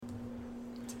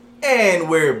And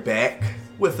we're back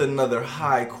with another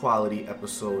high quality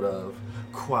episode of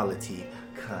Quality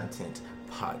Content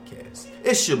Podcast.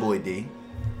 It's your boy D.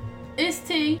 It's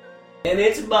T. And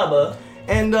it's Bubba.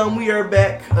 And we are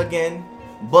back again.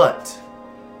 But,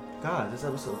 God, this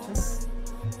episode 10.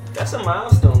 That's a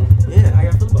milestone. Yeah, how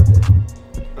y'all feel about that?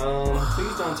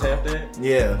 Please don't tap that.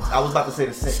 Yeah, I was about to say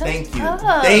the same. Thank you.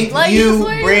 up. Thank Like, you, you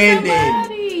swear Brandon.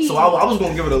 somebody. So I was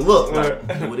going to give it a look.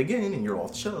 Like, do it again and you're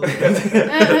off the show.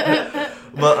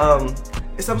 But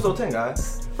it's episode 10,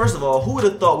 guys. First of all, who would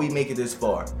have thought we'd make it this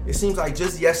far? It seems like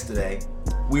just yesterday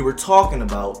we were talking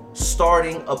about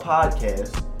starting a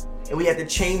podcast and we had to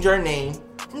change our name.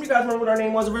 You guys remember what our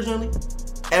name was originally?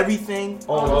 Everything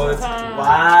on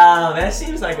Wow, that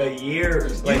seems like a year.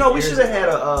 we should have had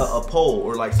a poll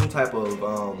or like some type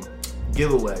of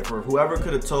giveaway for whoever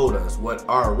could have told us what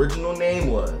our original name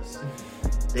was.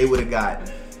 They would have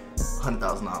got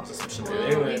 $100,000 or some shit.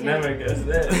 They would never guess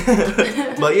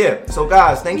that. But yeah, so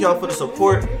guys, thank y'all for the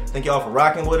support. Thank y'all for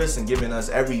rocking with us and giving us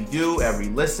every view, every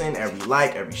listen, every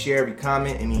like, every share, every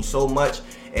comment. It means so much.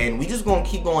 And we just gonna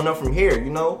keep going up from here, you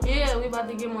know? Yeah, we about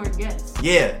to get more guests.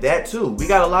 Yeah, that too. We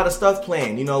got a lot of stuff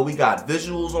planned. You know, we got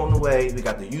visuals on the way. We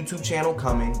got the YouTube channel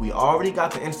coming. We already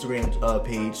got the Instagram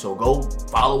page, so go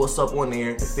follow us up on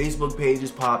there. The Facebook page is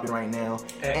popping right now.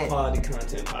 At Quality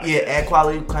Content Podcast. Yeah, at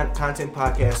Quality Content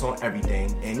Podcast on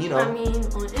everything. And you know, I mean,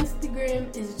 on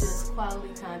Instagram, it's just Quality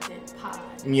Content Pod.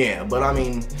 yeah, but I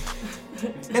mean,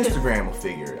 Instagram will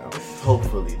figure it out.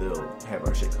 Hopefully they'll have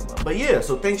our shit come up. But yeah,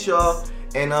 so thanks y'all.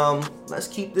 And let's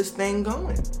keep this thing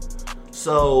going.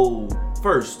 So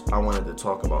first, I wanted to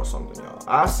talk about something, y'all.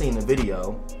 I seen a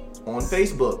video on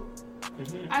Facebook.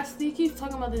 I still keep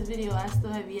talking about this video. I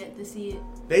still have yet to see it.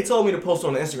 They told me to post it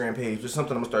on the Instagram page, which is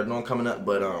something I'm gonna start doing coming up,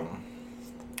 but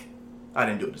I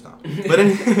didn't do it this time.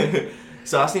 But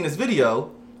so I seen this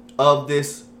video of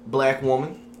this black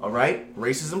woman. All right,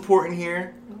 race is important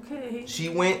here. Okay. She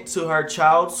went to her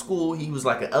child's school. He was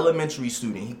like an elementary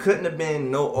student. He couldn't have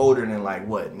been no older than like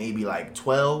what, maybe like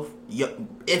 12,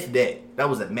 if that. That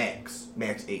was at max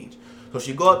age. So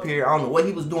she go up here. I don't know what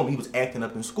he was doing. But he was acting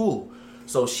up in school.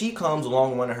 So she comes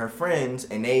along with one of her friends,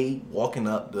 and they walking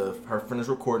up. Her friend is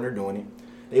recording her doing it.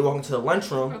 They walk into the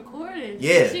lunchroom. Recording?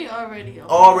 Yeah. She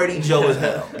already Joe as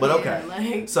hell. But okay. Yeah,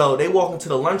 like, so they walk into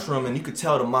the lunchroom, and you could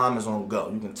tell the mom is on go.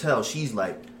 You can tell she's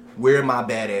like, where my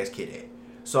badass kid at?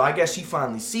 So I guess she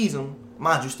finally sees him.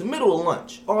 Mind you, it's the middle of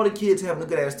lunch. All the kids having a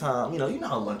good ass time. You know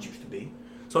how lunch used to be.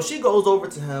 So she goes over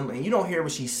to him, and you don't hear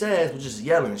what she says, but just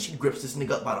yelling. And she grips this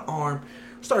nigga up by the arm,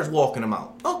 starts walking him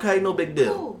out. Okay, no big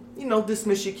deal. Cool. You know,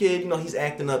 dismiss your kid. You know, he's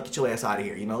acting up. Get your ass out of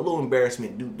here. You know, a little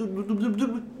embarrassment.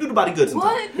 Do the body good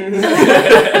sometimes. what?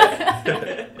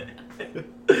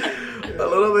 A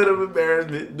little bit of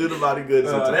embarrassment. Do the body good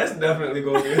sometimes. That's definitely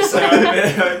going to be a sign.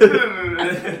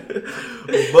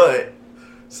 But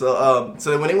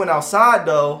so when they went outside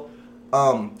though,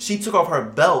 she took off her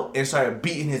belt and started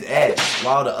beating his ass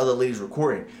while the other lady's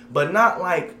recording. But not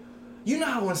like, you know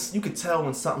how when you could tell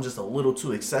when something's just a little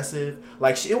too excessive.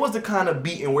 Like it was the kind of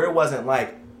beating where it wasn't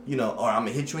like, you know, or I'm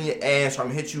gonna hit you in your ass, or I'm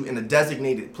gonna hit you in a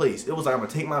designated place. It was like, I'm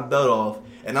gonna take my belt off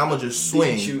and I'm gonna just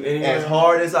swing you as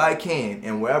hard as I can,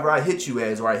 and wherever I hit you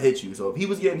as, where I hit you. So if he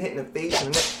was getting hit in the face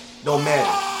and the neck, don't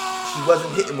matter. She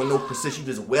wasn't hitting with no precision. She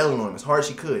was just wailing on him as hard as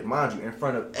she could, mind you, in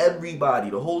front of everybody,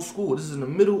 the whole school. This is in the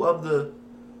middle of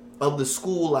the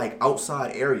school, like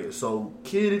outside area. So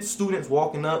kids, students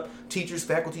walking up, teachers,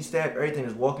 faculty, staff, everything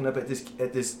is walking up at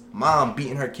this mom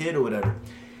beating her kid or whatever.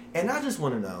 And I just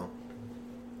want to know,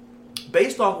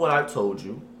 based off what I've told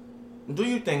you, do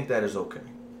you think that is okay?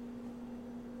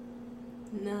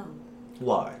 No.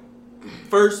 Why?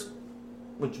 First,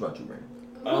 what about you, Brandon?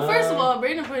 Well, first of all,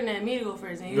 Brandon putting that me to go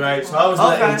first. And you Right, just so I was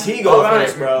Okay. letting T go All right.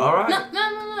 first, bro. All right.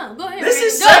 No. Go ahead. This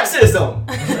is Brandon, go.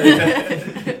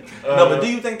 sexism. No, but do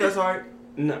you think that's alright?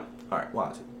 No. Alright, why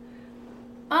is it?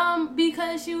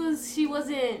 Because she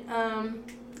wasn't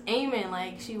aiming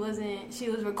like she was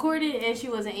recorded and she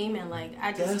wasn't aiming like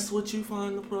That's what you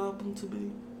find the problem to be?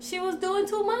 she was doing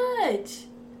too much.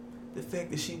 The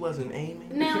fact that she wasn't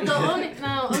aiming? Now but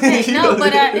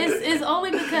it's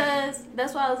only because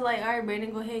that's why I was like, all right,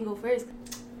 Brandon, go ahead and go first.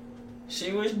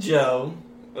 She was Joe.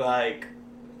 Like,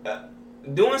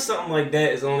 doing something like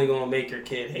that is only going to make your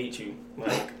kid hate you.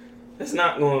 Like, it's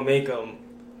not going to make them...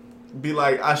 Be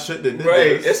like, I shouldn't have did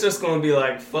Right, this. it's just going to be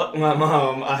like, fuck my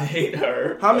mom, I hate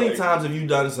her. How many Like, times have you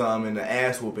done something and the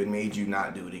ass whooping made you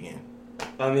not do it again?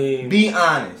 I mean... Be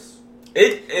honest.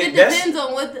 It depends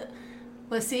on what the...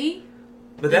 But see,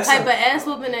 but the that's type of ass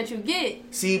whooping that you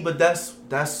get. See, but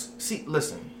see,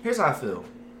 listen, here's how I feel.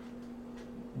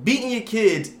 beating your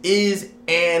kids is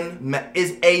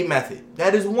a method.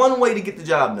 That is one way to get the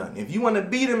job done. If you want to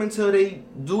beat them until they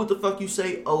do what the fuck you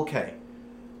say, okay.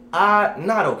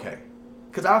 Not okay.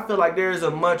 Because I feel like there is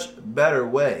a much better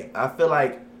way. I feel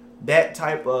like that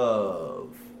type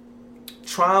of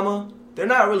trauma, they're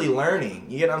not really learning.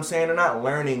 You get what I'm saying? They're not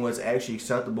learning what's actually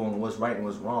acceptable and what's right and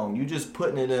what's wrong. You just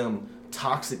putting in them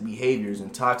toxic behaviors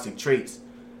and toxic traits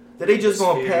that they just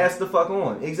gonna pass the fuck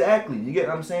on. Exactly. You get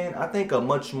what I'm saying? I think a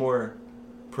much more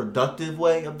productive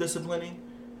way of disciplining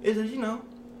is,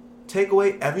 take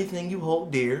away everything you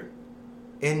hold dear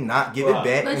and not give it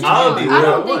back. But I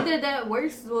don't think that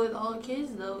works with all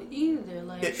kids though either.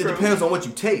 Like it depends on what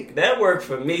you take. That worked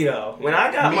for me though. When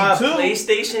I got my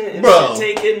PlayStation and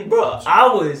shit taken,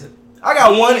 I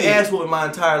got one ass whooping my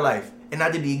entire life, and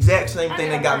I did the exact same thing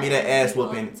that got me that ass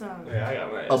whooping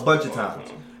a bunch of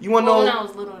times. You wanna know? When I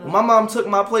was little, when my mom took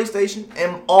my PlayStation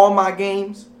and all my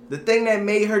games, the thing that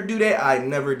made her do that, I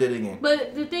never did again.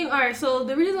 But the thing, alright, so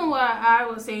the reason why I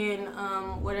was saying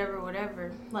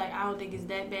whatever, like I don't think it's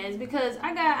that bad is because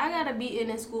I got a beating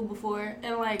in school before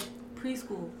and like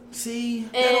preschool. See,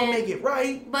 that don't make it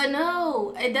right. But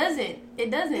no, it doesn't.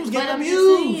 It doesn't. You was but getting I'm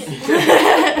abused. just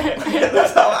saying.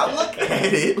 That's how I look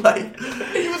at it. Like,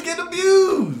 he was getting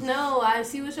abused. No, I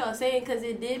see what y'all saying because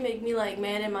it did make me like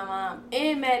mad at my mom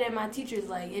and mad at my teachers,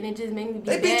 like, and it just made me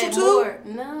be they bad beat you too? more.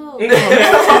 No.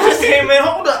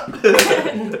 Hold up.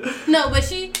 No, but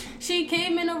she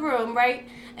came in the room, right,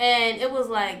 and it was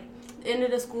like end of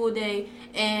the school day,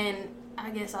 and I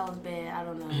guess I was bad. I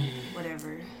don't know,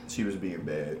 whatever. She was being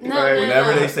bad. No,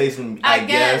 Whenever no. they say some, I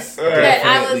guess that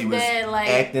I was bad, like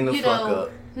acting the fuck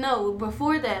up. No,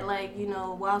 before that, like,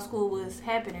 while school was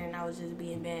happening, I was just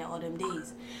being bad all them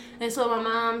days. And so my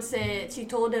mom said, she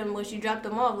told them when she dropped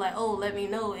them off, like, oh, let me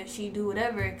know if she do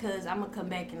whatever, because I'm going to come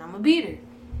back and I'm going to beat her.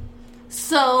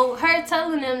 So her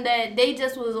telling them that they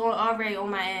just was already on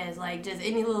my ass, like just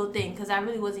any little thing, because I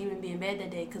really wasn't even being bad that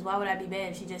day. Because why would I be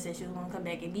bad if she just said she was gonna come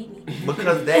back and beat me?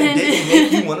 Because that didn't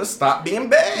make you want to stop being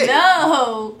bad.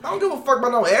 No, I don't give a fuck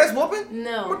about no ass whooping.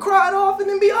 No, I'm gonna cry it off and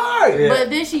then be alright. Yeah. But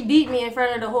then she beat me in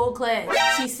front of the whole class.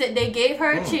 She said they gave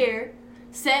her a chair,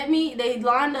 sat me, they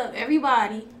lined up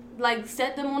everybody. Like,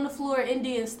 set them on the floor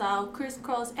Indian style,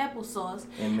 crisscross applesauce.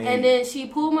 And then she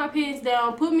pulled my pants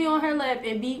down, put me on her lap,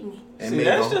 and beat me. And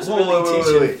that's just really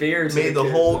teaching fear to made the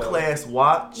whole class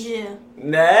watch. Yeah.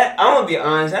 That, I'm gonna be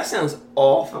honest, that sounds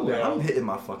awful. I'm hitting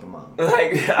my fucking mom.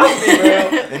 Like, I'll be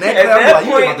real. And at that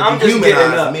point, I'm just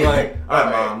getting up. Me. Like, all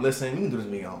right, mom, listen, you can do this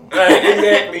me on.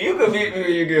 Exactly. You can beat me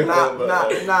when you get home.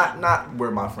 Not where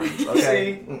my friends.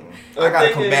 Okay. I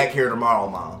gotta come back here tomorrow,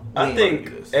 mom. I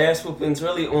think ass whoopings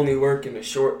really only work in the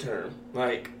short term.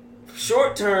 Like,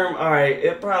 short term, all right,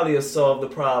 it probably will solve the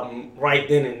problem right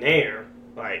then and there.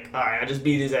 Like, all right, I just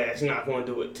beat his ass. You're not going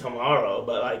to do it tomorrow.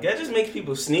 But, like, that just makes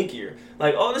people sneakier.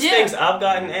 Like, all the things I've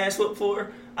gotten ass whooped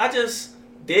for, I just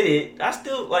did it. I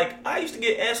still, like, I used to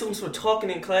get ass whoopings for talking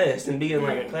in class and being,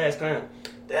 like, a class clown.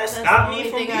 That stopped me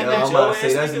from being I'm about to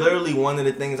say, that's literally one of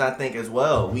the things I think as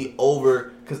well.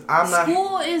 Because I'm not...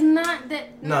 School is not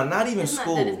that... No, not even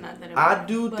school. I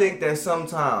do think that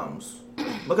sometimes...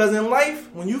 Because in life,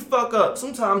 when you fuck up,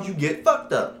 sometimes you get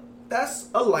fucked up. That's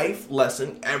a life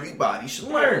lesson everybody should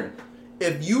learn.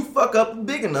 If you fuck up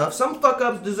big enough, some fuck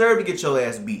ups deserve to get your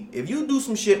ass beat. If you do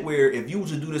some shit where if you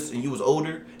was to do this and you was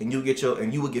older and you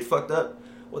would get fucked up,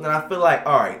 well then I feel like,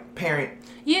 all right, parent,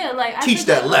 teach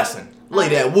that lesson. Lay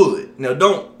that wood. Now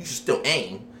you should still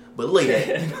aim, but lay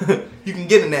that. You can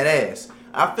get in that ass.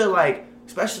 I feel like,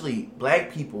 especially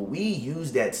black people, we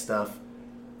use that stuff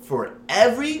for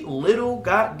every little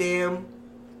goddamn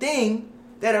thing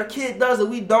that our kid does that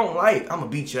we don't like. I'm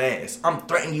gonna beat your ass. I'm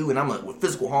threatening you, and with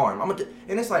physical harm.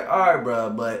 And it's like, all right,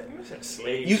 bro, but it's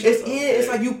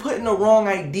like you putting the wrong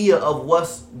idea of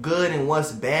what's good and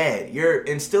what's bad. You're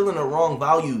instilling the wrong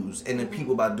values in the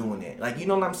people by doing that. Like, you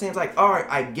know what I'm saying? It's like, all right,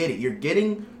 I get it. You're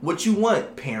getting what you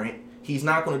want, parent. He's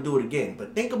not gonna do it again.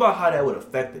 But think about how that would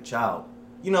affect the child.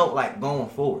 Like going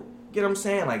forward. You get what I'm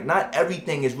saying? Like, not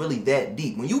everything is really that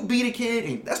deep. When you beat a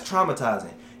kid, that's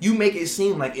traumatizing. You make it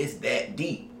seem like it's that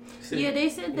deep. Yeah, they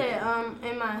said that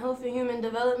in my health and human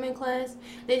development class,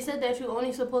 they said that you're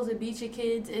only supposed to beat your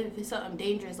kids if it's something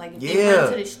dangerous, like if they run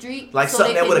to the street, like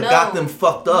something that would have got them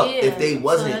fucked up if they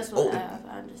wasn't. So that's what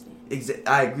I understand.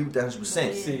 I agree with that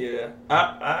 100%. See,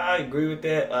 I agree with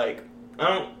that. Like,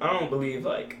 I don't believe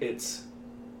like it's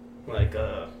like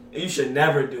you should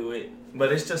never do it,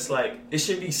 but it's just like it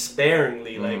should be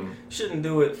sparingly. Like, you shouldn't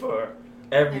do it for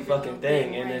every fucking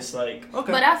thing, and it's like,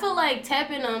 okay. But I feel like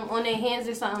tapping them on their hands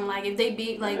or something, like if they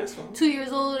be like 2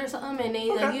 years old or something, and they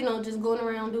like just going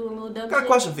around doing little dumb shit. Got a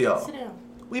question for y'all. Sit down.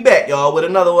 We back, y'all, with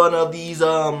another one of these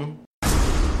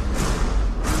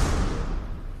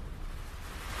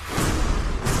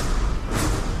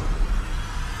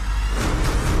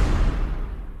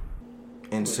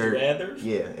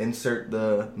insert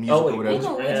the music or whatever. Would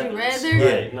you rather?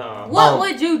 Yeah, no. What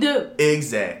would you do?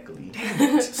 Exactly.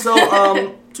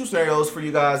 So, two scenarios for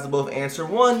you guys to both answer.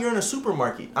 One, you're in a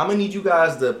supermarket. I'm gonna need you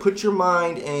guys to put your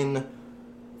mind in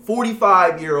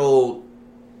 45-year-old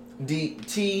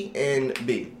T and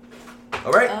B.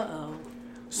 All right.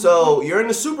 So you're in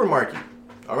the supermarket.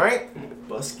 All right.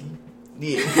 Busky.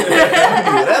 Yeah. You can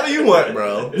do whatever you want,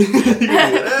 bro. You can do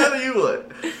whatever you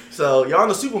want. So y'all in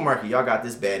the supermarket, y'all got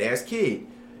this badass kid.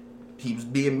 He was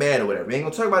being bad or whatever. We ain't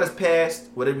gonna talk about his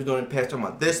past, whatever he was doing in the past, talking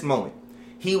about this moment.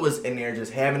 He was in there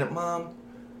just having it, Mom,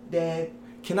 Dad,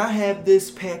 can I have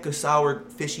this pack of sour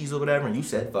fishies or whatever? And you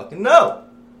said fucking no.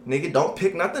 Nigga, don't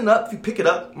pick nothing up. If you pick it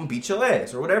up, I'm gonna beat your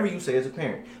ass. Or whatever you say as a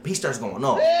parent. But he starts going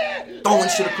off. Throwing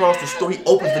shit across the store. He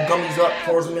opens the gummies up,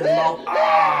 pours them in his mouth.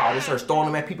 They starts throwing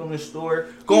them at people in the store.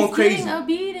 Going crazy. He's getting a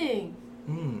beating.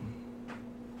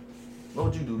 What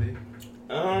would you do, babe?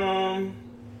 How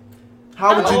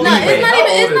would you do it?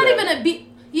 It's not even a beat.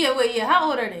 Yeah,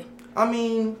 how old are they? I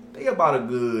mean, they about a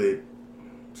good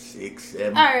 6,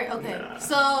 7. All right, okay.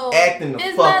 So acting the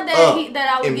it's fuck not that up, he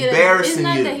that I would get. Embarrassing It's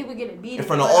not you that he would get a beating in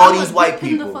front of all these white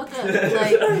beat him people. the fuck up.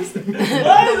 Like, Why is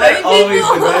that always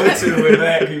the go-to with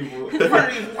black people? In front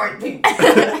of these white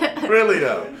people. Really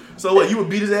though. So what? You would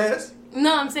beat his ass?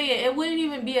 No, I'm saying it wouldn't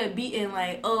even be a beating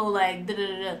like, oh, like da da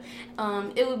da da.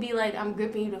 It would be like I'm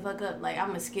gripping you the fuck up, like I'm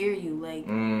gonna scare you, like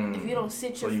if you don't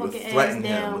sit your you fucking would ass threaten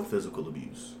down. him with physical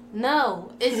abuse.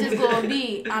 No, it's just gonna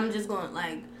be. I'm just going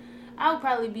like, I would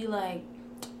probably be like,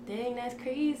 dang, that's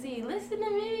crazy. Listen to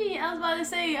me. I was about to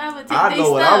say I would take I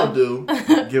know what stuff. I would do.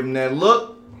 Give him that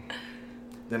look.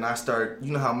 Then I start.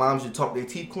 You know how moms should talk their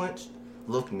teeth clenched?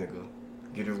 Look, nigga,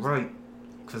 get it right.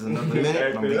 Cause another minute,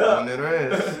 I'm gonna be on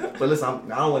their ass. But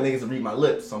listen, I don't want niggas to read my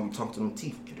lips, so I'm gonna talk to them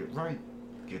teeth. Get it right.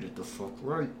 Get it the fuck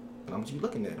right. And I'm just be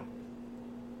looking at him.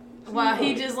 While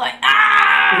he just like,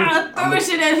 throwing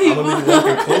shit at people. I'm gonna be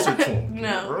walking closer to him.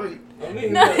 No. Right.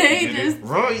 No, he just.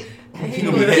 Right. He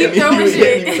gonna keep throwing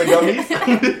shit.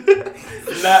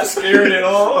 Not scared at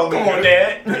all. Come on,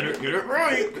 Dad. Get it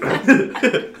right.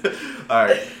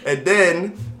 Alright. And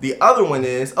then the other one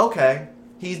is, okay,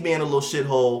 he's being a little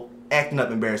shithole, acting up,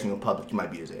 embarrassing in public. You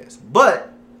might beat his ass.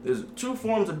 But there's two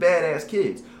forms of badass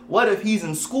kids. What if he's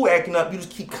in school acting up, you just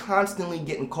keep constantly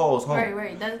getting calls home.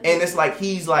 Right. And it's like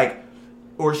he's like,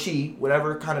 or she,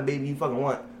 whatever kind of baby you fucking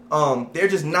want, they're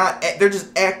just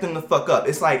acting the fuck up.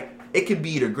 It's like, it could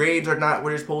be their grades are not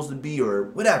where they're supposed to be or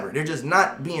whatever. They're just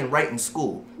not being right in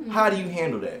school. How do you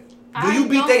handle that? Do you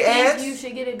beat their ass? I think you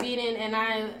should get a beating, and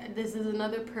this is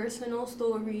another personal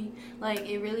story. Like,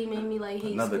 it really made me, like,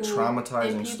 hate another school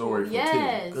traumatizing story for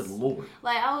kids. Good Lord.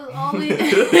 Like, I was always...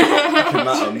 I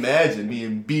cannot imagine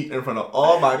being beat in front of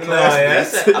all my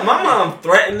classmates. My mom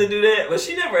threatened to do that, but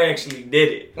she never actually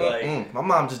did it. Like, my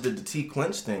mom just did the teeth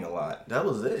clench thing a lot. That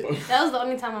was it. That was the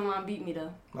only time my mom beat me,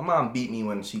 though. My mom beat me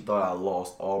when she thought I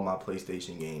lost all my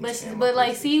PlayStation games. But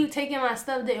like, see, taking my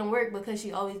stuff didn't work because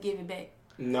she always gave it back.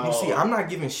 No. You see, I'm not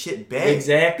giving shit back.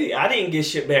 Exactly. I didn't get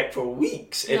shit back for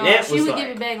weeks. And no, she would give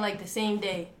it back like the same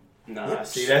day. Nah,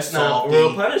 see, that's not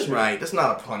real punishment. Right, that's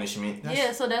not a punishment.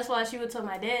 Yeah, so that's why she would tell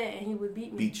my dad and he would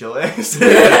beat me. Beat your ass.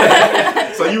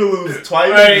 So you would lose twice,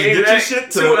 right, get your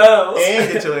shit took,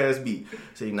 and get your ass beat.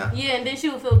 See, nah. Yeah, and then she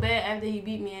would feel bad after he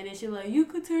beat me, and then she was like, you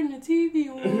could turn the TV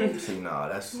on. See, nah,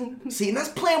 that's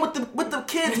playing with the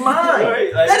kid's mind.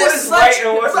 Right, like, that is such, right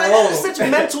and what's that is such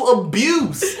mental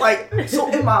abuse. Like, so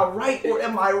am I right or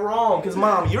am I wrong? Because,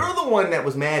 Mom, you're the one that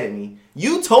was mad at me.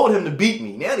 You told him to beat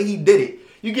me. Now that he did it,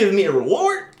 you giving me a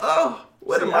reward? Oh,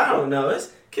 what am I? I don't know.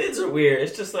 Kids are weird.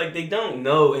 It's just like they don't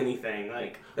know anything.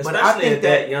 Like, especially but I think at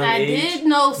that young age. I did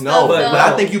know stuff. No, but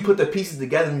I think you put the pieces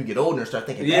together when you get older and start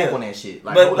thinking back on that shit.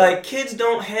 Like, but like kids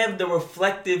don't have the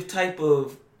reflective type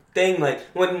of thing. Like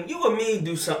when you or me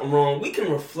do something wrong, we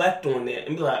can reflect on that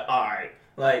and be like, all right,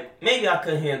 like maybe I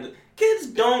could handle it. Kids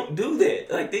don't do that.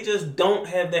 Like they just don't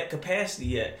have that capacity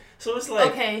yet. So it's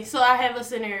like okay. So I have a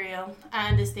scenario. I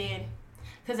understand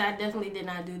because I definitely did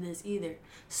not do this either.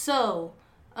 So,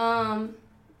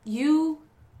 your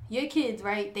kids,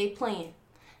 right? They playing.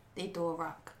 They throw a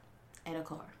rock at a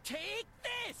car. Take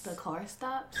this! The car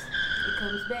stops. It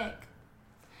comes back.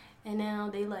 And now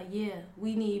they like, yeah,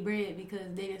 we need bread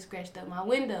because they just scratched up my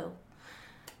window.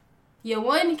 Your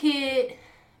one kid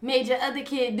made your other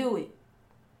kid do it.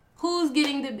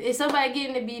 Is somebody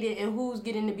getting the beating and who's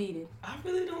getting the beating? I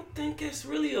really don't think it's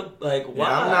really a why.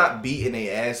 I'm not beating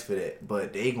their ass for that,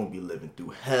 but they gonna be living through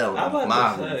hell. I'm in about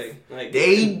my to roof. say, like,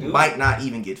 They might not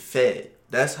even get fed.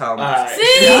 That's how much.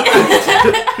 See?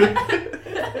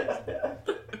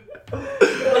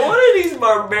 What are these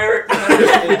barbaric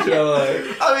punishments, yo?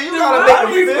 I mean, you gotta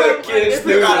make them kids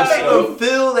feel. You gotta make them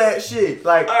feel that shit.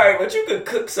 Like, all right, but you could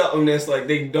cook something that's like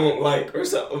they don't like or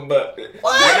something, but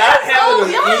what? you're not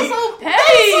having Y'all them eat. so That's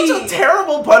petty. such a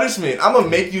terrible punishment. I'm gonna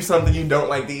make you something you don't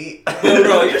like to eat.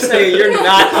 Bro, you're saying you're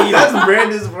not eating. That's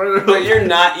Brandon's word. But you're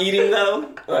not eating though?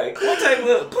 Like, what type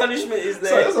of punishment is So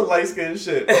that's that? a light skinned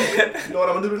shit. You know what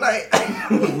I'm gonna do tonight?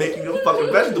 Make you them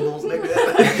fucking vegetables,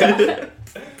 nigga.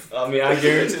 I mean, I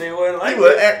guarantee they wouldn't like You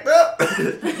would it. act up.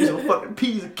 Some fucking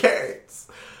peas and carrots.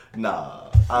 Nah,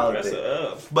 I don't Dress think. it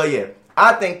up. But yeah,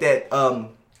 I think that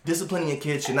disciplining your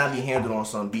kids should not be handled on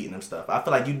some beating them stuff. I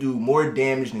feel like you do more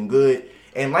damage than good.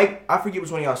 And like, I forget which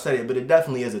one of y'all said it, but it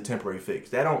definitely is a temporary fix.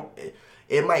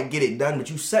 It might get it done, but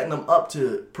you setting them up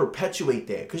to perpetuate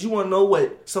that. Because you want to know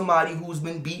what somebody who's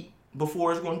been beat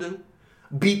before is going to do?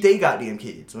 Beat they goddamn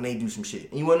kids when they do some shit.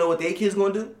 And you want to know what their kids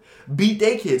going to do? Beat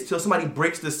their kids till somebody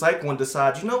breaks the cycle and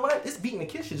decides, you know what? This beating the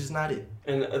kids shit is not it.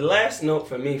 And the last note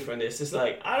for me from this is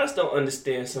like, I just don't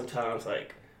understand sometimes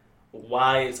like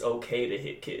why it's okay to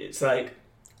hit kids. Like,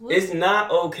 it's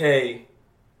not okay.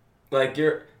 Like,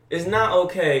 it's not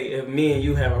okay if me and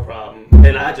you have a problem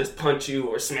and I just punch you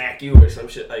or smack you or some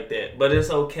shit like that. But it's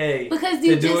okay Because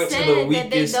you to do just it to said the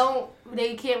weakest. that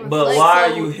they can't reflect. But why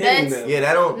so are you hitting that's- them? Yeah,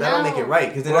 that don't make it right.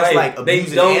 Because then that's Right. like They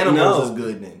abusing don't animals know. is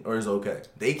good then, or is okay.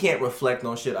 They can't reflect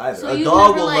on shit either. So A you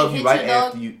dog never, will like, love you hit right your dog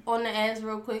after you. on the ass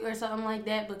real quick or something like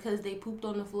that because they pooped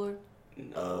on the floor?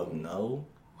 No,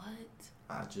 What?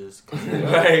 I just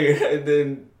Right, and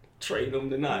then train them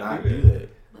to not do do that. that.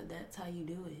 But that's how you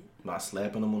do it. By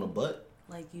slapping them on the butt.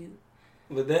 Like you.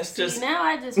 But that's See, just now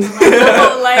I just feel like my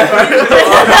whole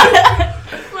life.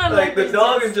 My like life the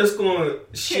dog is just going to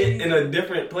shit in a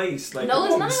different place. Like, No,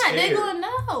 it's I'm not. scared. They're gonna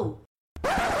know.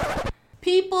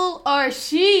 People are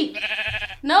sheep.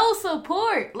 No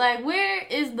support. Like, where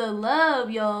is the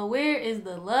love, y'all? Where is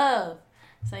the love?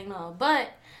 It's like, no. But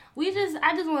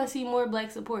I just want to see more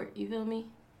black support. You feel me?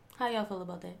 How y'all feel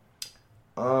about that?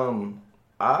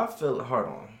 I feel hold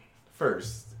on.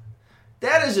 First,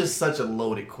 that is just such a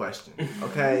loaded question.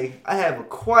 Okay, I have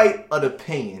quite an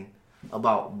opinion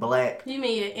about black. You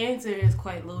mean your answer is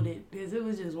quite loaded because it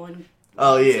was just one.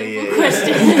 Oh yeah, simple yeah.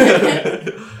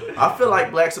 question. I feel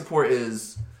like black support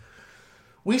is.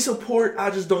 We support. I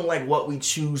just don't like what we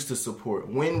choose to support.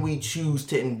 When we choose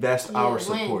to invest our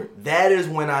support, that is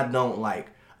when I don't like.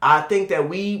 I think that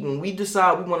when we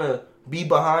decide we want to be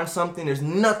behind something, there's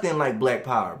nothing like black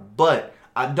power. But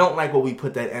I don't like what we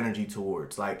put that energy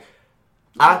towards. Like,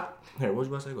 what was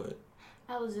you about to say? Go ahead.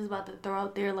 I was just about to throw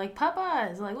out there like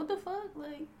Popeyes. Like, what the fuck?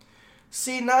 Like,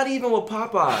 see, not even with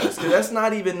Popeyes, because that's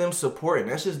not even them supporting.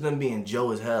 That's just them being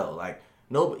Joe as hell. Like,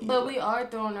 nobody. but we are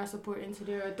throwing our support into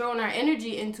there, or throwing our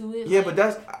energy into it. Yeah, like, but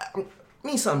that's I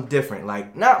mean something different.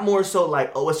 Like, not more so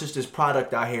like, oh, it's just this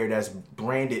product out here that's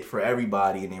branded for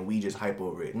everybody, and then we just hype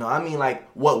over it. No, I mean like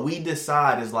what we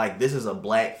decide is like this is a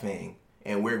black thing,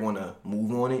 and we're gonna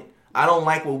move on it. I don't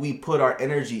like what we put our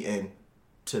energy in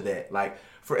to that. Like,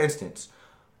 for instance,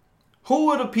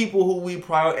 who are the people who we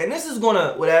prioritize? And this is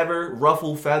gonna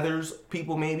ruffle feathers,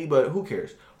 people maybe, but who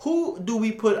cares? Who do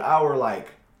we put our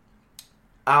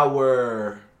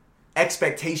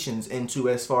expectations into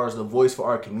as far as the voice for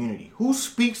our community? Who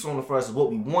speaks on the first of what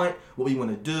we want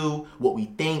to do, what we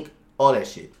think, all that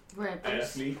shit? rappers.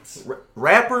 Athletes.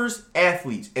 Rappers,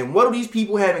 athletes. And what do these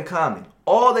people have in common?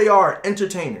 All they are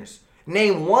entertainers.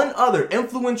 Name one other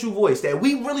influential voice that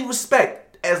we really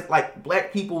respect as like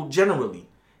black people generally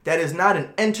that is not an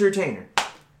entertainer.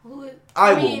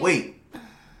 I will wait. I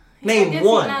Name guess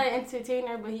one. He's not an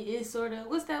entertainer, but he is sort of.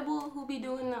 What's that bull who be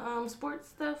doing the sports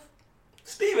stuff?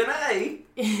 Stephen A.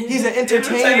 He's an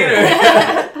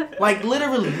entertainer. Like,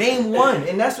 literally, name one.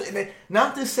 And that's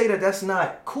not to say that that's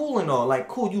not cool and all. Like,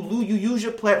 cool, you use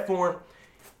your platform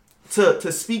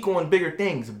to speak on bigger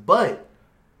things. But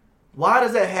why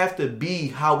does that have to be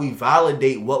how we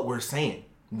validate what we're saying?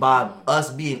 By us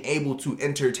being able to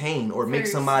entertain or make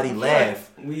somebody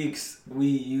laugh. We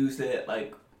use that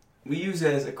we use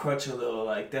that as a crutch a little.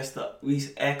 Like we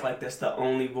act like that's the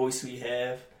only voice we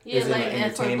have. Yeah, Is in like the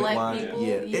as for entertainment black line. people.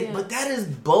 Yeah. But that is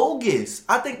bogus.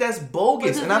 I think that's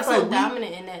bogus. Because And I we're feel so like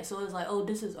dominant in that, so it's like, oh,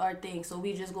 this is our thing. So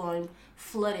we just going to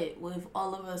flood it with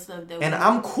all of us stuff that. and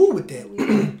I'm cool with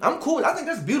that. I'm cool. I think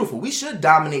that's beautiful. We should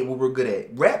dominate what we're good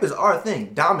at. Rap is our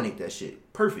thing. Dominate that shit.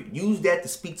 Perfect. Use that to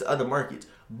speak to other markets.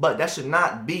 But that should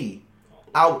not be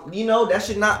that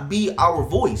should not be our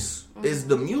voice. Is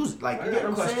the music. Like, I got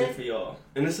a question for y'all.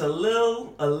 And it's a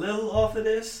little off of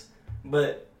this,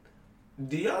 but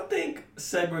do y'all think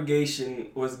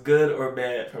segregation was good or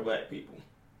bad for black people?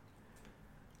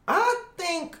 I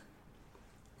think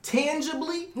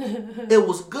tangibly it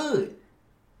was good.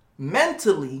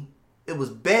 Mentally, it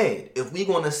was bad. If we're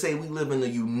going to say we live in the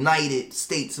United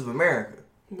States of America.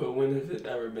 But when has it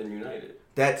ever been united?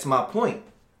 That's my point.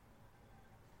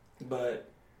 But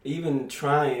even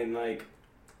trying, like,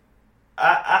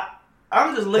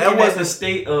 I'm just looking at the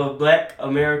state of Black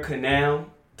America now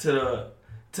to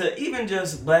even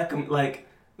just black, like,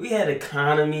 we had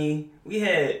economy, we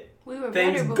had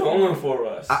things going for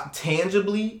us.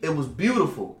 Tangibly, it was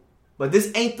beautiful, but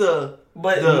this ain't the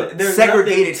there's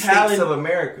segregated states of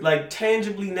America. Like,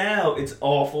 tangibly now, it's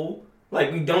awful.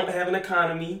 Like, we don't have an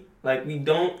economy. Like,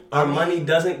 our money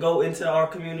doesn't go into our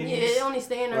communities. Yeah, it only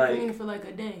stay in our community for like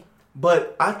a day.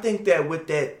 But I think that with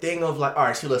that thing of like, all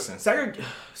right, so listen,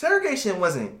 segregation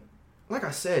wasn't, like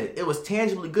I said, it was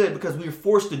tangibly good because we're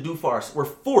forced to do for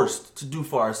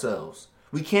ourselves.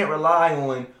 We can't rely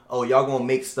on, oh, y'all gonna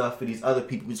make stuff for these other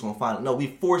people, we just gonna find it. No,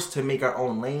 we're forced to make our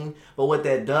own lane. But what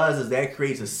that does is that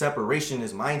creates a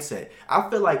separationist mindset. I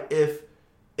feel like if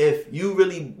you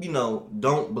really,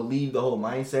 don't believe the whole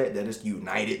mindset that it's the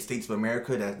United States of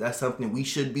America, that's something we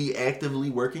should be actively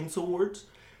working towards,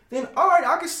 then all right,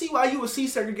 I can see why you would see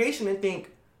segregation and think,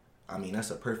 I mean,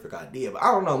 that's a perfect idea. But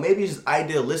I don't know, maybe it's just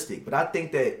idealistic. But I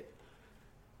think that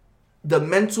the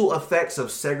mental effects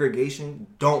of segregation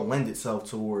don't lend itself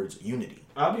towards unity.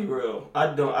 I'll be real.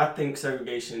 I think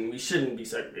segregation, we shouldn't be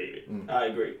segregated. I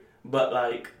agree. But,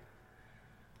 like,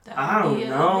 I don't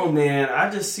know, man. I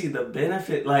just see the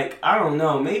benefit. Like, I don't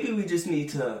know. Maybe we just need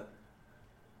to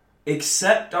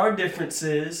accept our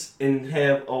differences and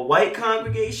have a white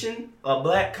congregation, a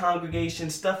black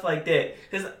congregation, stuff like that.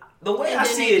 Because the way I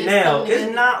see it now,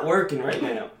 it's not working right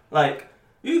now. Like,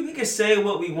 we can say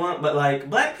what we want, but, like,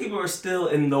 black people are still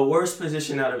in the worst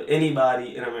position out of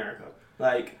anybody in America.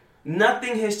 Like,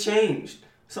 nothing has changed.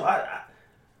 So,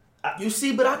 you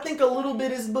see, but I think a little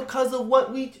bit is because of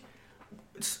what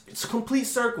it's a complete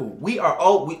circle. We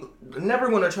never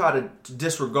going to try to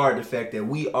disregard the fact that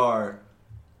we are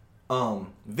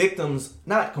victims,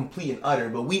 not complete and utter,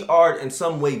 but we are in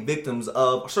some way victims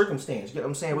of circumstance. You know what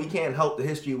I'm saying? We can't help the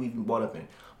history we've been brought up in.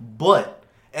 But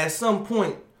at some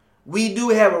point, we do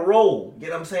have a role. You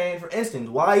know what I'm saying? For instance,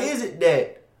 why is it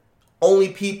that only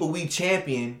people we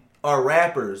champion are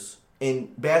rappers and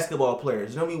basketball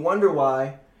players? We wonder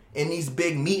why in these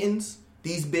big meetings,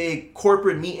 these big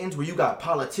corporate meetings where you got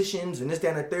politicians and this,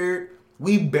 that, and the third,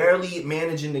 we barely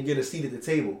managing to get a seat at the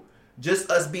table.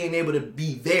 Just us being able to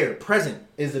be there, present,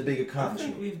 is a big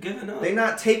accomplishment. I think we've given up. They're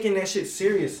not taking that shit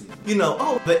seriously.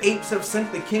 The apes have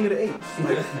sent the king of the apes.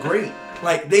 Like, great.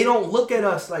 Like, they don't look at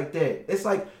us like that. It's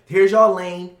like, here's y'all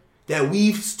lane that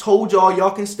we've told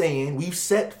y'all can stay in. We've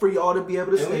set for y'all to be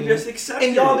able to stay in. We just accepted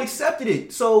and y'all accepted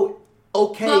it. So,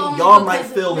 okay, y'all might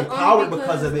feel empowered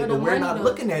because of it, but we're not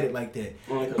looking at it like that.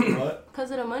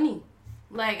 Because of the money.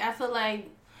 Like, I feel like,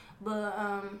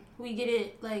 but we get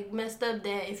it like messed up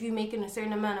that if you're making a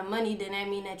certain amount of money, then that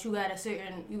mean that you got a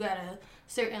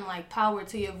certain like power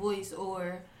to your voice,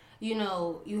 or you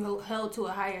held to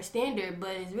a higher standard.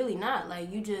 But it's really not.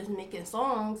 Like, you just making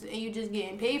songs and you just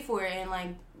getting paid for it, and like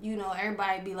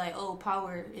everybody be like, oh,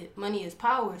 money is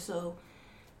power, so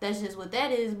that's just what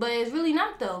that is. But it's really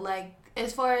not though. Like,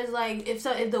 as far as like if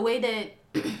the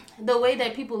way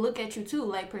that people look at you too,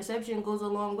 like, perception goes a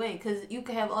long way, because you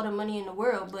can have all the money in the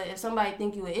world, but if somebody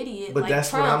think you an idiot, but like that's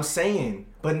Trump, what I'm saying.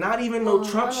 But not even no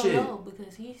Trump shit. No,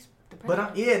 because he's the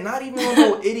president. But not even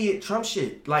no idiot Trump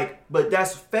shit. Like, but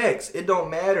that's facts. It don't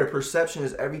matter. Perception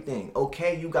is everything.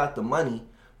 Okay, you got the money,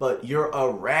 but you're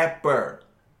a rapper.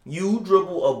 You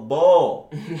dribble a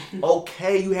ball.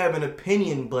 Okay, you have an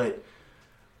opinion, but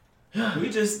it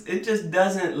just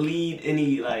doesn't lead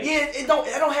any, like, it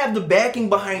don't have the backing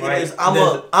behind it. Is I'm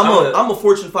a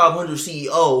Fortune 500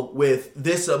 CEO with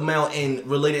this amount in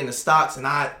related in the stocks, and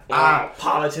I'm a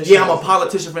politician. Yeah, I'm a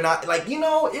politician for not, like,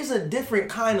 it's a different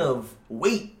kind of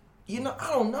weight. I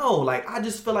don't know. Like, I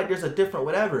just feel like there's a different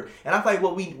whatever, and I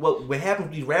feel like what happens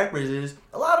with these rappers is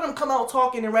a lot of them come out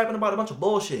talking and rapping about a bunch of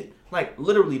bullshit. Like,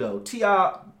 literally though,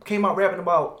 T.I. came out rapping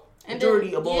about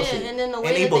majority of bullshit. Yeah, and then the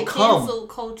way that the cancel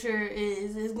culture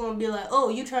is going to be like, oh,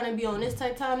 you trying to be on this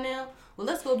type time now? Well,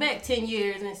 let's go back 10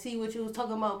 years and see what you was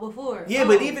talking about before. Yeah,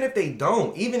 but even if they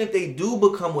do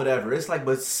become whatever, it's like,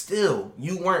 but still,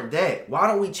 you weren't that. Why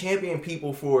don't we champion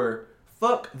people for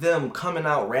fuck them coming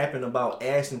out rapping about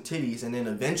ass and titties and then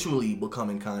eventually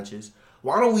becoming conscious.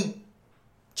 Why don't we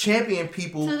champion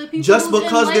people just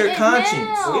because they're conscious?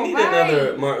 Now, We need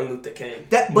another Martin Luther King.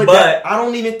 But I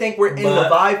don't even think we're in the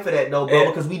vibe for that though, bro,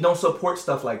 because we don't support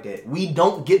stuff like that. We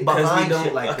don't get behind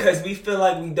shit like that. Because we feel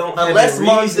like we don't unless have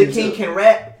Martin Luther King can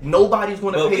rap, nobody's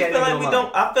going to pay that feel like we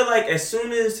don't. I feel like as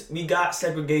soon as we got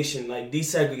segregation, like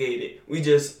desegregated, we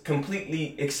just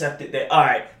completely accepted that, all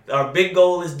right, our big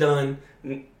goal is done.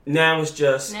 Now it's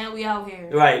just... Now we out here.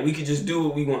 Right, we could just do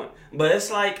what we want. But it's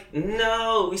like,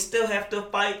 no, we still have to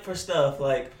fight for stuff.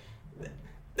 Like,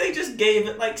 they just gave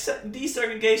it, like,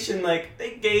 desegregation, like,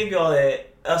 they gave y'all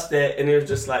that, us that, and it was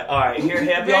just like, all right, here,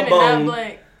 have y'all bone.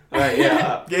 Right,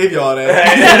 yeah. Gave y'all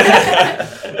that.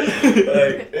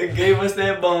 Like, it gave us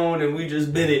that bone, and we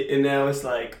just bit it, and now it's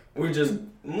like, we're just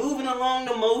moving along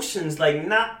the motions, like,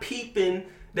 not peeping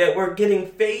that we're getting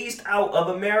phased out of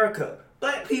America.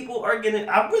 Black people are getting...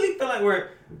 I really feel like we're...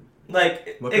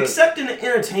 Like, except in the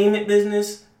entertainment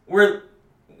business, we're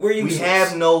useless. We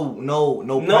have no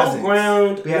presence.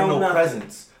 Ground. We have no nothing.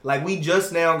 presence. Like, we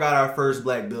just now got our first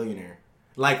black billionaire.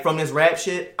 Like, from this rap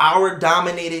shit, our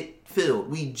dominated field.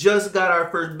 We just got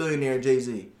our first billionaire,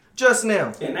 Jay-Z. Just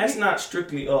now. And that's not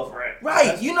strictly off rap. Right.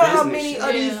 That's you know how many shit.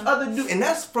 of these other dudes... And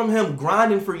that's from him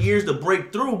grinding for years to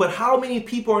break through. But how many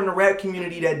people are in the rap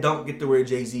community that don't get to where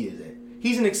Jay-Z is at?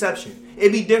 He's an exception.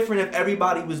 It'd be different if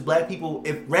everybody was black people.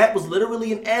 If rap was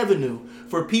literally an avenue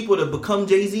for people to become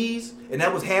Jay-Z's, and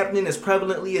that was happening as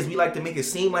prevalently as we like to make it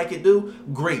seem like it do,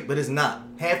 great, but it's not.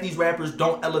 Half these rappers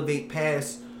don't elevate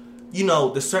past,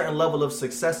 the certain level of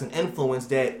success and influence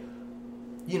that,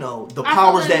 the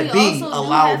powers that be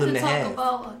allow them to have.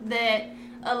 About that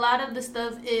a lot of the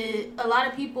stuff is, a lot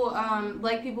of people,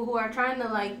 black people who are trying to,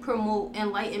 like, promote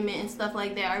enlightenment and stuff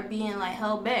like that are being, like,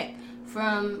 held back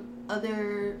from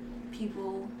other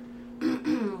people,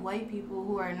 white people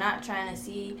who are not trying to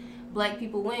see black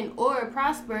people win or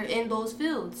prosper in those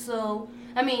fields. So,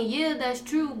 I mean, yeah, that's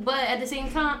true, but at the same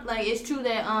time, like, it's true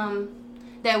that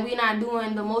that we're not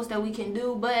doing the most that we can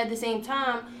do, but at the same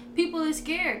time, people are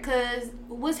scared because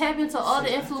what's happened to all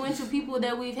the influential people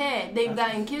that we've had? They've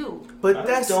gotten killed. But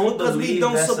that's because we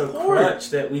don't support. A crutch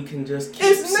that we can just keep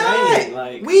it's saying. Not.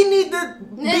 Like, we need to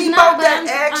be about that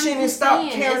action and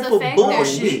stop caring for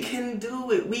bullshit. We can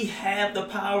do it. We have the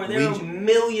power. There are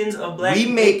millions of black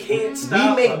people. Can't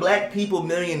stop we make us. Black people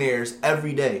millionaires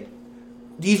every day.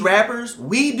 These rappers,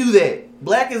 we do that.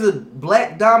 Black is a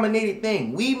black dominated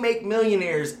thing. We make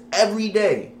millionaires every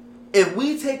day. If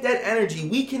we take that energy,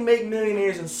 we can make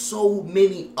millionaires in so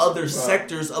many other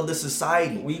sectors of the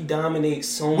society. We dominate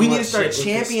so much. We need to start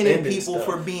championing people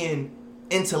for being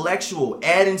intellectual,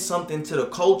 adding something to the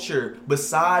culture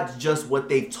besides just what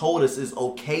they've told us is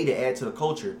okay to add to the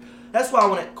culture. That's why I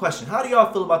want to question: how do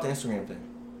y'all feel about the Instagram thing?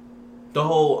 The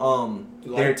whole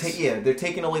they're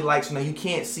taking away likes, so now you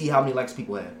can't see how many likes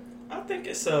people have. I think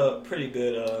it's a pretty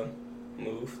good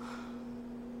move.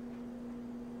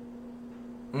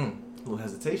 A little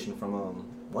hesitation from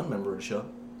one member of the show.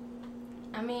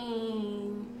 I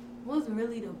mean, what's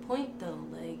really the point though?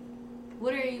 Like,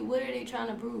 what are they trying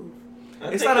to prove?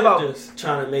 It's not about just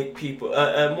trying to make people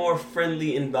a more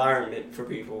friendly environment for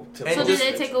people to. So did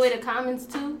they take away the comments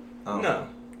too? No.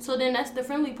 So then that's the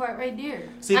friendly part right there.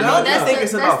 See,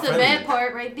 that's the bad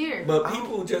part right there. But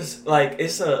people just like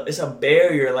it's a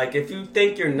barrier. Like if you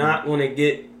think you're not gonna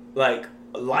get like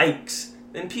likes,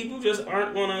 then people just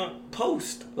aren't gonna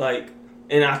post. Like,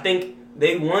 and I think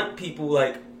they want people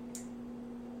like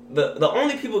the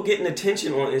only people getting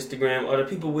attention on Instagram are the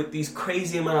people with these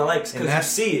crazy amount of likes because you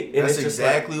see it. And that's it's just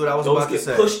exactly like, what I was about to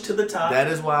say. Pushed to the top. That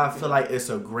is why I feel like it's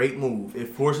a great move. It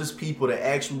forces people to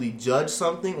actually judge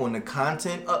something on the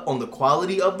content, on the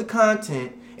quality of the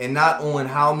content, and not on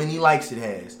how many likes it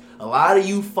has. A lot of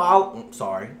you follow.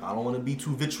 Sorry, I don't want to be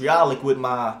too vitriolic with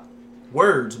my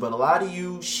words, but a lot of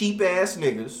you sheep ass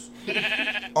niggas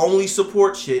only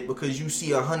support shit because you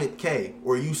see 100K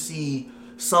or you see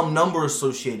some number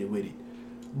associated with it.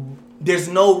 There's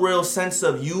no real sense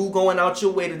of you going out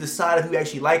your way to decide if you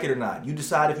actually like it or not. You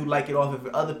decide if you like it off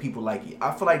if other people like it.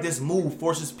 I feel like this move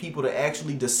forces people to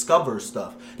actually discover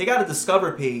stuff. They got a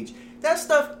discover page. That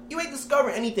stuff, you ain't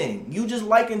discovering anything. You just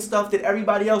liking stuff that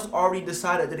everybody else already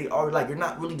decided that they already like. You're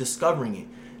not really discovering it.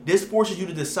 This forces you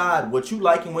to decide what you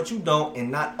like and what you don't, and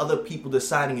not other people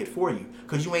deciding it for you.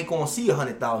 Because you ain't going to see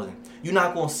 100,000. You're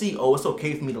not going to see, oh, it's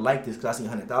okay for me to like this because I see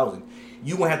 100,000.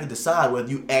 You're going to have to decide whether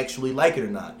you actually like it or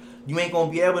not. You ain't going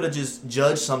to be able to just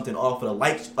judge something off of the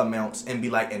like amounts and be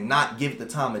like, and not give it the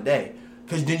time of day.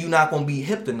 Because then you're not going to be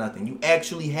hip to nothing. You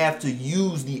actually have to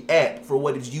use the app for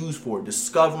what it's used for.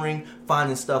 Discovering,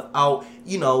 finding stuff out,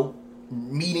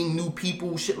 meeting new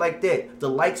people, shit like that. The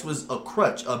likes was a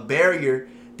crutch, a barrier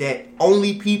that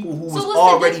only people who was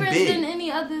already big. So what's the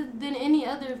difference than any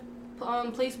other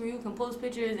place where you can post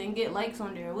pictures and get likes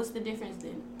on there? What's the difference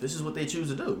then? This is what they choose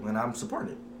to do, and I'm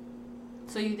supporting it.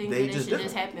 So you think that it should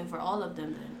just happen for all of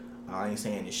them then? I ain't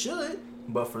saying it should,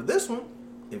 but for this one,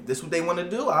 if this is what they want to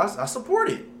do, I support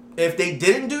it. If they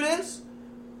didn't do this,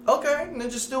 okay, then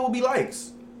just still will be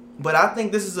likes. But I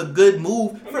think this is a good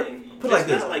move. Put it like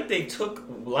this. It's not like they took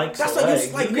likes That's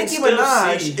away. like you Nicki can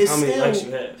Minaj see is how many likes you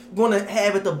still have. going to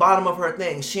have at the bottom of her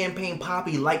thing, Champagne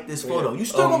Poppy liked this photo. Yeah. You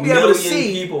still going to be able to see. A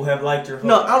million people have liked your photo.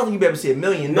 No, I don't think you'll be able to see a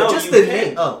million. No, just you the can't.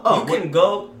 name. Oh, you can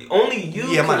go. Only you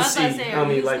can see how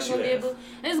many likes you have.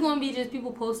 It's going to be just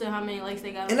people posting how many likes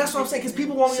they got. And that's what I'm saying, because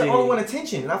people only want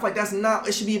attention. And I feel like that's not,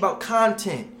 it should be about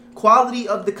content. Quality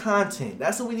of the content.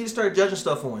 That's what we need to start judging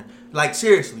stuff on. Like,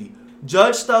 seriously.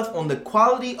 Judge stuff on the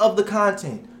quality of the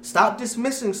content. Stop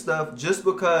dismissing stuff just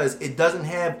because it doesn't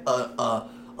have a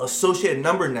associated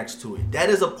number next to it. That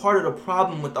is a part of the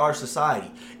problem with our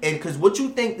society. And because what you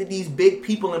think that these big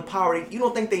people in power, you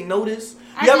don't think they know this?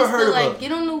 You ever heard of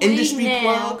an industry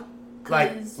plug?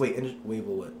 Like, wait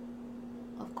what?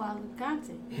 Of quality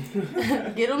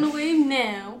content. Get on the wave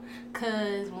now,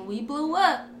 because when we blow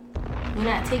up, we're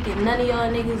not taking none of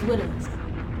y'all niggas with us.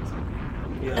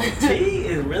 Yo, T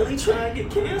is really trying to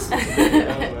get canceled.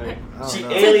 She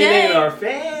alienated our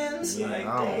fans. Yeah, like,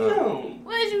 damn.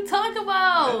 What did you talk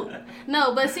about?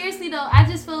 No, but seriously though, I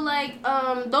just feel like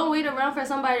don't wait around for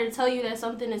somebody to tell you that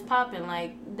something is popping.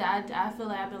 Like I feel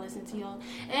like I've been listening to y'all,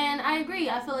 and I agree.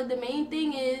 I feel like the main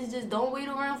thing is just don't wait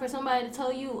around for somebody to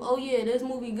tell you, oh yeah, this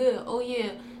movie good. Oh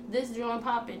yeah, this drawing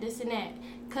popping, this and that.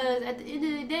 Cause at the end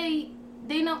of the day,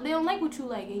 they don't like what you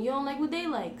like, and you don't like what they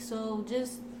like. So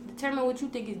just determine what you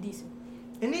think is decent.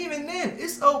 And even then,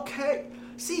 it's okay.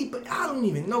 See, but I don't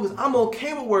even know, because I'm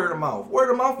okay with word of mouth. Word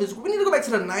of mouth is, we need to go back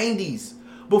to the 90s.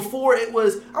 Before it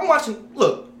was, I'm watching,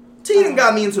 look, T done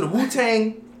got me into the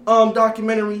Wu-Tang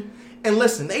documentary. And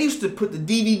listen, they used to put the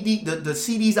DVD, the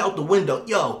CDs out the window.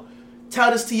 Yo, tell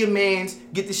this to your mans,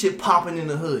 get this shit popping in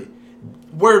the hood.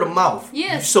 Word of mouth.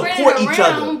 Yeah, support each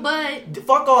other. But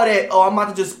fuck all that, oh, I'm about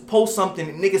to just post something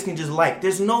that niggas can just like.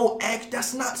 There's no act,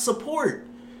 that's not support.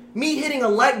 Me hitting a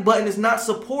like button is not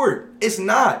support. It's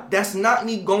not. That's not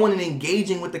me going and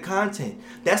engaging with the content.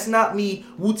 That's not me,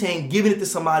 Wu-Tang, giving it to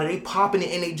somebody, they popping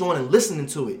it and they joining, listening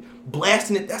to it,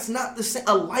 blasting it. That's not the same.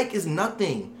 A like is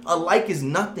nothing. A like is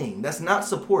nothing. That's not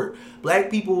support.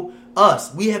 Black people,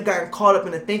 us, we have gotten caught up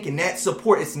in the thinking that's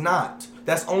support. It's not.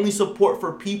 That's only support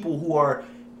for people who are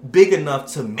big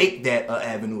enough to make that an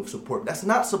avenue of support. That's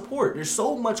not support. There's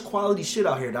so much quality shit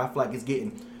out here that I feel like it's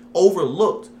getting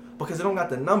overlooked. Because they don't got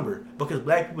the number. Because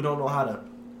black people don't know how to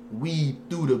weed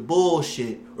through the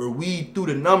bullshit or weed through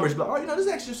the numbers. But, oh, you know, this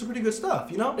is actually some pretty good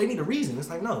stuff. You know, they need a reason. It's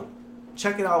like, no,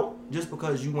 check it out just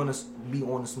because you want to be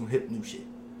on some hip new shit.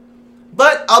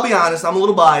 But I'll be honest, I'm a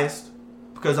little biased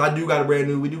because we do got a brand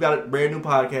new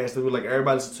podcast that we like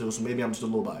everybody listens to. So maybe I'm just a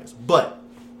little biased. But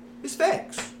it's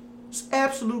facts. It's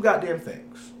absolute goddamn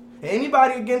facts. And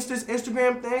anybody against this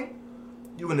Instagram thing,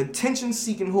 you an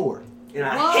attention-seeking whore. And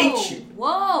I hate you.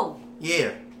 Whoa.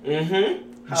 Yeah.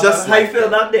 Mm-hmm. How you feel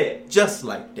about that? Just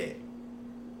like that.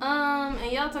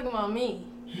 And y'all talking about me.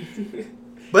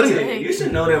 But anyway, you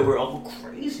should know that we're all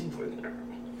crazy right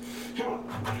now.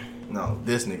 No,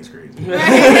 this nigga's crazy.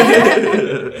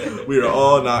 We are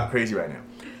all not crazy right now.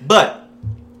 But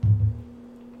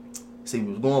see,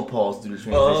 we was going to pause through the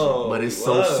transition, but it's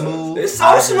so smooth. It's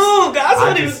so smooth, guys. I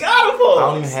don't even gotta pause. I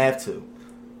don't even have to.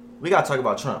 We gotta talk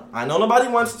about Trump. I know nobody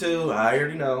wants to. I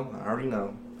already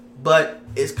know. But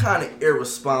it's kind of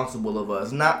irresponsible of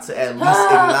us not to at least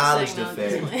acknowledge the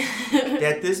fact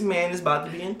that this man is about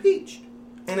to be impeached.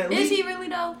 And at least, is he really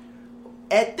though?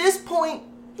 At this point,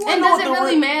 and does it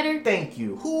really matter? Thank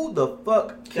you. Who the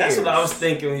fuck cares? That's what I was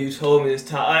thinking when you told me this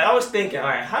time. I was thinking, all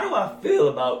right, how do I feel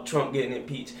about Trump getting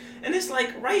impeached? And it's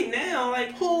like right now,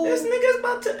 like this nigga's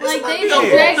about to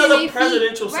the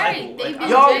presidential cycle. Right, like,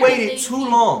 y'all waited too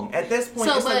long. At this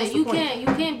point, so but you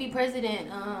can't be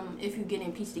president if you get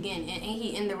impeached again. And ain't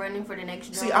he in the running for the next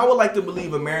job? See, I would like to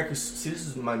believe America. See, this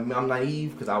is I'm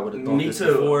naive because I would have thought this too.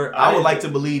 Before. I would like to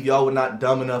believe y'all were not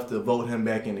dumb enough to vote him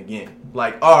back in again.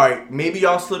 Like, all right, maybe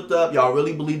y'all slipped up. Y'all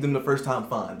really believed him the first time,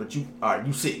 fine. But you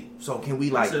see. So can we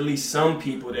like? There's at least some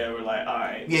people that were like, all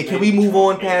right. Yeah, can we move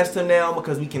on past him now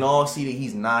because we can all see that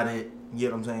he's not it. You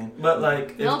know what I'm saying? But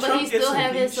like, no, but he still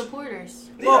have his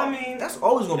supporters. Well, I mean, that's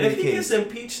always gonna be the case. If he gets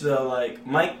impeached, though, like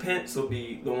Mike Pence will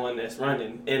be the one that's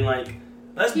running, and like,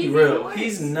 let's be real,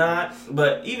 he's not.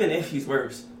 But even if he's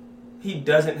worse, he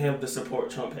doesn't have the support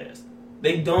Trump has.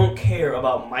 They don't care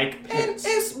about Mike Pence.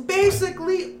 And it's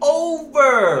basically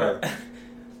over.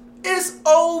 It's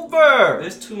over.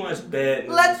 There's too much bad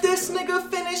news. Let this nigga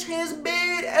finish his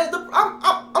bid as the.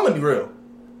 I'm gonna be real.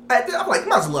 I'm like,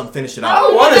 might as well let him finish it I out.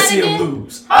 don't want to see him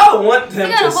lose. I don't want him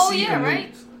He got to a whole see year, him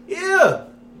right? lose. Yeah.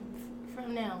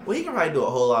 From now. Well, he can probably do a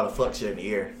whole lot of fuck shit in the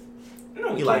year. No,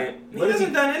 he He like- can't. He what if hasn't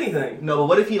he- done anything. No, but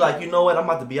what if he like, you know what? I'm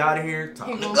about to be out of here. Time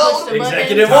He to gonna go. push the button.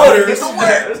 Executive Time to orders. get to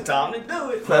work. It's time to do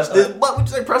it. Press this button. What you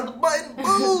say? Press the button.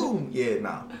 Boom. Yeah,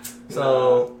 nah.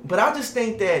 So, but I just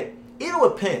think that even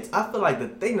with Pence, I feel like the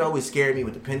thing that always scared me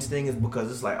with the Pence thing is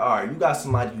because it's like, all right, you got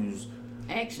somebody who's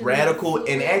Actually, radical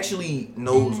and actually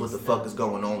knows what the fuck is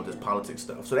going on with this politics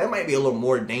stuff. So that might be a little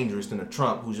more dangerous than a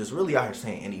Trump who's just really out here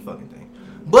saying any fucking thing.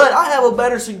 But I have a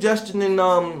better suggestion than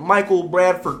Michael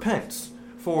Bradford Pence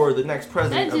for the next that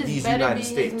president of just these better United be his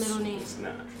States. middle name. It's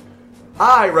not.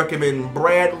 I recommend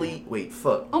Bradley. Wait,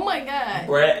 fuck. Oh my god.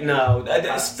 Brad, no.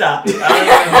 Stop it. I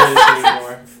don't want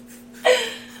to hear this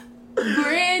anymore.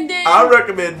 Brandon. I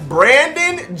recommend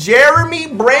Brandon Jeremy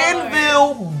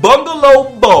Brandville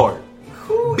Bungalow Bard.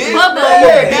 Big Bubba,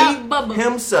 Bubba not Bubba.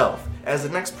 himself as the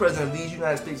next president of these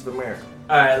United States of America.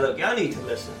 Alright, look, y'all need to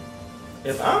listen.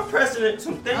 If I'm president,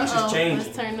 some things Uh-oh, is changing.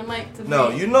 let's turn the mic to No,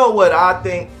 me. you know what I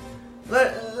think?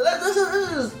 Let's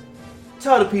just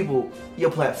tell the people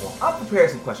your platform. I'll prepare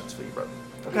some questions for you, brother.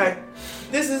 Okay?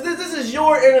 This is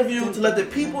your interview to let the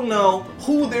people know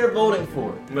who they're voting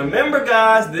for. Remember,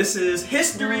 guys, this is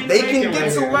history. They can making get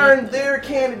right to here. learn their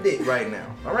candidate right now.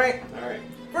 All right? Alright.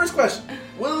 First question.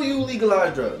 Will you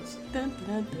legalize drugs? Dun,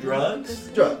 dun, dun, Drugs?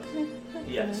 dun, Drugs. dun,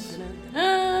 Yes. dun,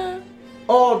 dun,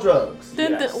 All drugs.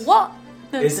 dun, dun, Yes. what?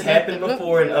 Dun, It's dun, happened dun, dun,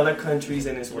 before in other countries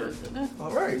and it's worked.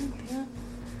 All right.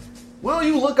 Will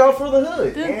you look out for the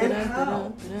hood? dun, dun, And dun, how?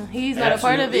 dun, dun. He's not a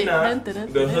part of Absolutely it. not. Dun, dun,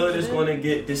 dun, The dun, hood dun, is dun. going to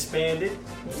get disbanded,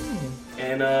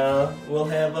 and we'll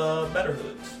have better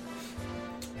hoods.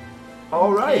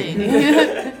 All right.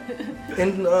 Okay.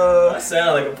 And I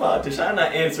sound like a politician. I'm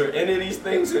not answering any of these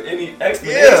things with any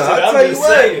explanation. yeah, I'll I'm tell you just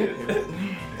what.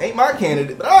 saying. Ain't my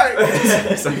candidate, but all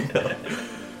right.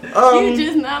 So, You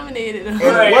just nominated him. and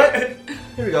Right. what?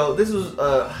 Here we go. This is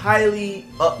a highly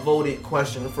upvoted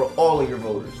question for all of your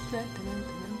voters. Dun, dun, dun,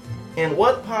 dun. In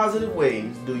what positive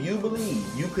ways do you believe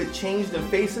you could change the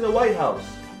face of the White House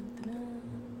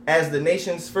as the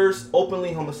nation's first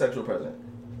openly homosexual president?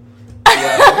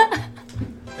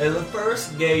 As the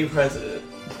first gay president,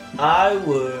 I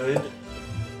would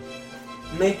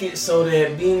make it so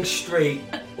that being straight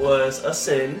was a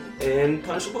sin and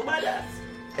punishable by death.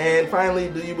 And finally,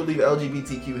 do you believe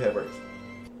LGBTQ have rights?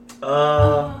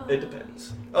 It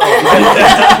depends. Oh.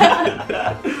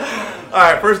 All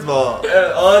right. First of all,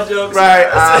 All jokes right,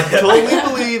 I aside. totally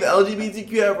believe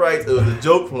LGBTQ have rights. It was a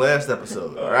joke from last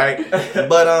episode, all right? But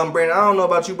Brandon, I don't know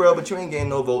about you, bro, but you ain't getting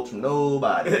no votes from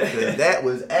nobody because that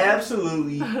was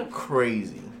absolutely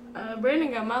crazy.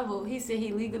 Brandon got my vote. He said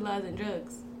he legalizing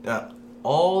drugs.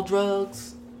 All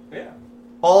drugs, Yeah.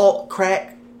 all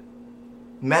crack,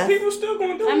 meth. People still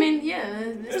gonna do it. I mean, yeah,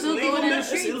 it's it's still illegal going in now. the It's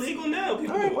streets. illegal now.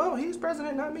 People All right, do it. well, he's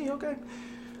president, not me. Okay.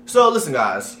 So listen,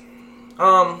 guys.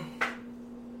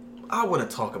 I want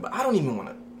to talk about. I don't even want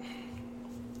to.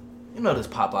 You know this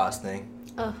Popeyes thing.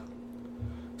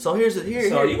 So here's it. Here.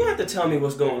 So you gonna have to tell me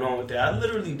what's going on with that. I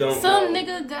literally don't Some know.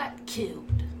 nigga got killed.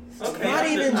 Okay, Not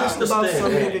I even just about understand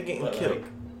some that, nigga getting but, killed. like,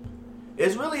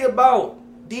 It's really about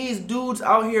these dudes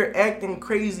out here acting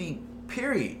crazy.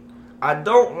 Period. I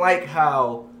don't like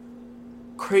how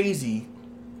crazy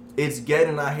it's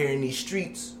getting out here in these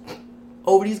streets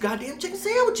over these goddamn chicken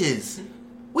sandwiches.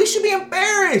 We should be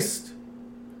embarrassed.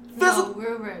 No,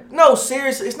 real rap. No,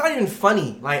 seriously, it's not even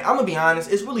funny. Like, I'm gonna be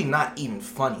honest, it's really not even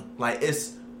funny. Like,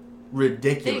 it's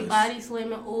ridiculous. They body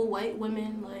slamming old white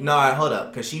women. Like, Nah, hold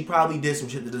up, cause she probably did some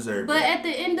shit to deserve but it. at the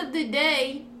end of the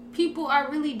day, people are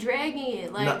really dragging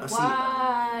it. Like, No, see-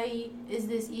 why is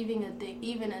this even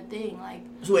a thing? Like,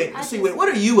 So wait, I see, just- wait, what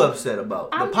are you upset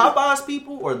about? The I'm Popeyes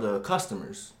people or the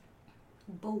customers?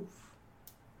 both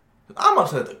I'm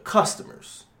upset at the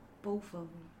customers. of them.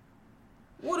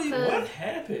 What are you? What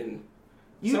happened?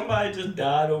 You- Somebody just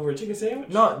died over a chicken sandwich?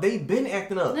 No, they've been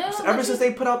acting up. No, So but ever since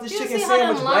they put out this you chicken see how them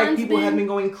sandwich, black lines people have been- been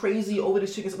going crazy over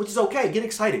this chicken, which is okay. Get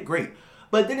excited, great.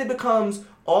 But then it becomes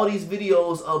all these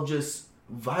videos of just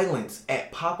violence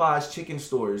at Popeyes chicken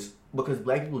stores because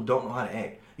black people don't know how to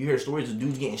act. You hear stories of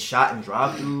dudes getting shot in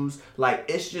drive-thrus. Like,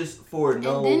 it's just for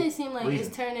no And then it seemed like reason.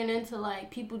 it's turning into like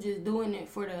people just doing it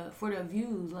for the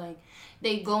views. Like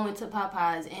they go into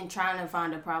Popeyes and trying to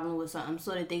find a problem with something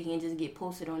so that they can just get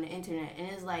posted on the internet. And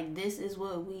it's like this is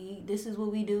what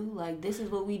we do. Like this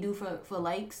is what we do for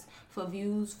likes, for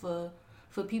views, for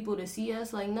for people to see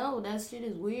us. Like, no, that shit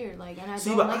is weird. Like, and I See,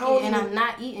 don't but like I don't it. And even- I'm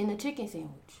not eating a chicken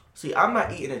sandwich. See, I'm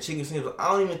not eating a chicken sandwich. I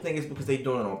don't even think it's because they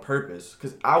doing it on purpose.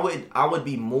 Because I would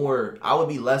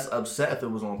be less upset if it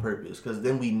was on purpose. Because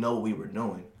then we know what we were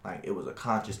doing. Like, it was a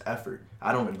conscious effort.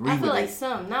 I don't agree I with feel like it.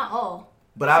 some, not all.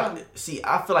 But I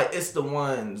feel like it's the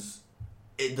ones.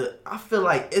 I feel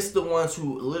like it's the ones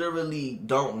who literally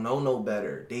don't know no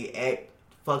better. They act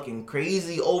fucking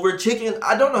crazy over chicken.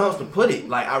 I don't know how else to put it.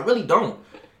 Like, I really don't.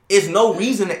 It's no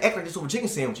reason to act like this over chicken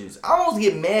sandwiches. I almost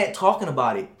get mad talking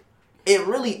about it. It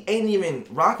really ain't even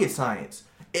rocket science.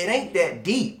 It ain't that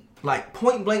deep. Like,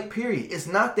 point blank period. It's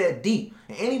not that deep.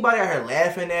 And anybody out here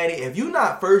laughing at it, if you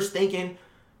not first thinking,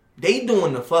 they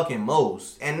doing the fucking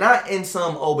most. And not in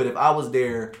some, but if I was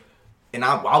there and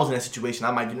I was in that situation,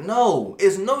 I might do. No,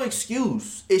 it's no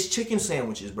excuse. It's chicken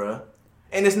sandwiches, bruh.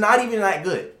 And it's not even that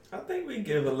good. I think we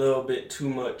give a little bit too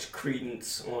much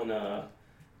credence on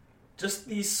just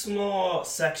these small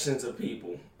sections of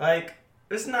people. Like,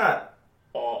 it's not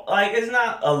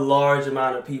a large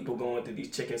amount of people going through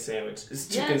these chicken sandwiches. It's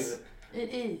chicken. Yes, it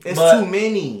is. It's too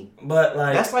many. But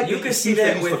like, That's like you the can see excuse they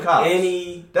that use for with cops.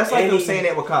 any. That's like any, them saying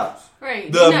that with cops.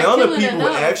 Right. The You're not amount of killing people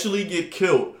enough. that actually get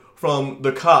killed from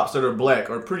the cops that are black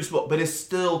are pretty small, but it's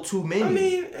still too many. I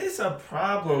mean, it's a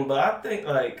problem, but I think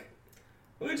like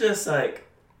we're just like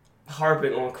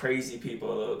harping on crazy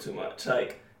people a little too much.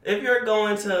 Like, if you're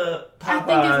going to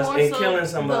Popeyes more and so killing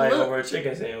somebody the look. over a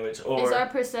chicken sandwich, or It's our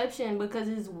perception because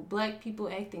it's black people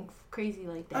acting crazy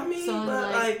like that. I mean, so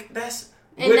but like that's.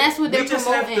 And that's what they're we just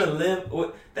promoting. have to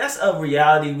live. That's a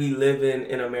reality we live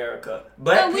in America.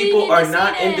 Black But we people need to are see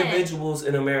not that. individuals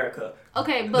in America.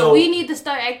 Okay, but No. we need to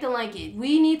start acting like it.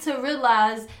 We need to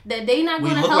realize that they not we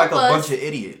going to look help like a us bunch of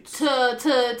idiots.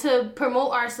 to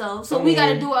promote ourselves. So I we got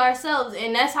to mean- do it ourselves,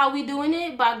 and that's how we doing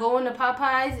it, by going to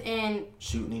Popeyes and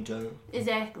Shooting each other.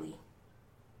 exactly.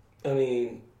 I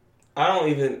mean, I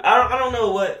don't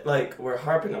know what like we're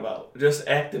harping about. Just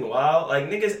acting wild. Like,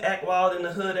 niggas act wild in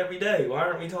the hood every day. Why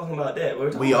aren't we talking about that? We're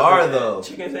talking We about are, that though.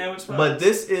 chicken sandwich spot. But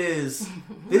this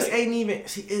ain't even.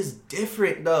 See, it's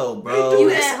different though, They bro. do You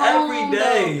this at home, every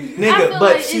day. I Nigga, feel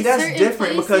but like see, it's that's certain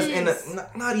different because in places- the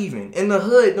not even in the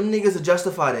hood, them niggas will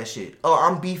justify that shit. Oh,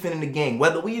 I'm beefing in the gang,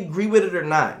 whether we agree with it or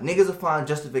not. Niggas will find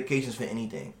justifications for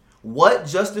anything. What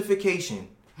justification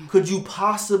could you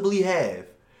possibly have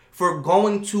for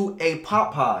going to a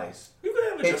Popeyes? You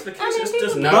can have a justification. I mean, It's just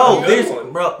people not No, a there's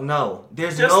good one.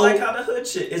 there's Just no like how the hood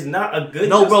shit is not a good.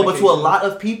 no, bro. But to a justification. lot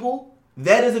of people,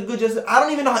 that is a good I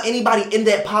don't even know how anybody in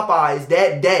that Popeyes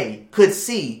that day could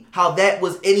see how that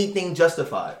was anything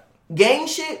justified. Gang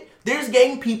shit. There's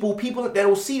gang people that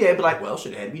will see that and be like, well,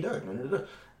 shit had to be done.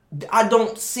 I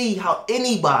don't see how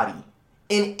anybody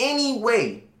in any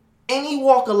way, any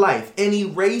walk of life, any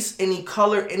race, any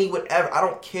color, any whatever, I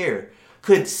don't care,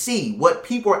 could see what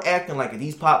people are acting like at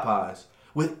these Popeyes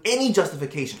with any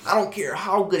justification. I don't care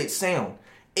how good it sounds.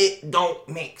 It don't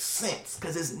make sense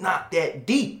because it's not that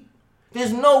deep.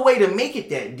 There's no way to make it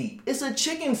that deep. It's a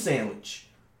chicken sandwich.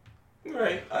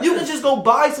 Right. You can just go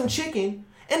buy some chicken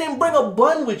and then bring a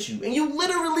bun with you, and you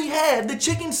literally have the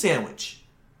chicken sandwich.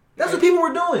 That's what people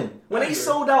were doing. When they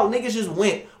sold out, niggas just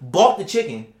went, bought the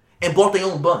chicken, and bought their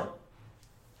own bun.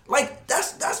 Like,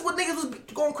 that's what niggas was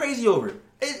going crazy over.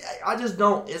 I just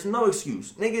don't, it's no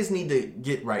excuse. Niggas need to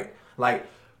get right. Like,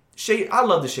 shade, I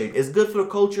love the shade. It's good for the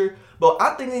culture, but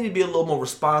I think they need to be a little more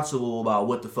responsible about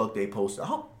what the fuck they post. I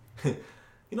hope, you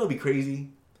know, it'd be crazy.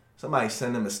 Somebody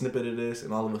send them a snippet of this,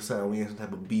 and all of a sudden we have some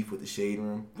type of beef with the shade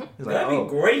room. It's like, That'd be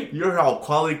great. you heard how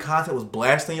quality content was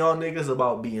blasting y'all niggas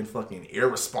about being fucking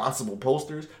irresponsible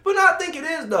posters? But no, I think it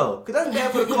is though, because that's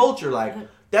bad for the culture. Like,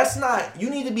 that's not,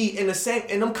 you need to be in the same,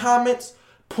 in them comments,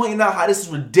 pointing out how this is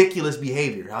ridiculous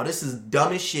behavior, how this is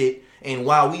dumb as shit, and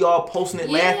while we all posting it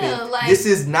laughing, like, this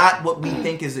is not what we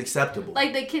think is acceptable.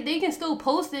 Like, they can still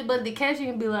post it, but the caption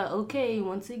can be like, okay,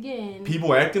 once again.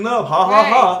 People acting up, ha ha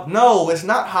ha. No, it's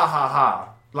not ha ha ha.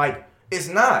 Like, it's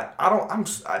not.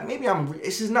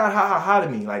 It's just not ha ha ha to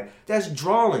me. Like, that's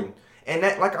drawing. And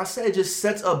that, like I said, just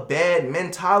sets a bad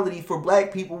mentality for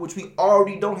black people, which we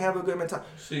already don't have a good mentality.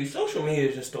 See, social media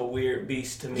is just a weird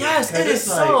beast to me. Yes, 'Cause it is it's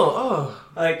so. like, Oh.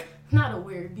 Like, Not a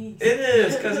weird beast. it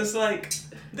is, because it's like,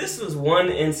 this was one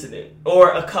incident,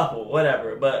 or a couple,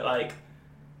 whatever, but like,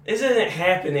 isn't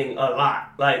happening a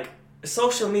lot. Like,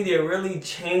 social media really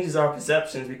changes our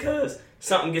perceptions because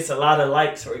something gets a lot of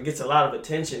likes or it gets a lot of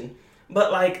attention.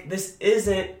 But like, this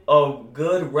isn't a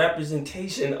good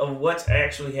representation of what's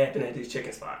actually happening at these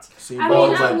chicken spots. See, I bro,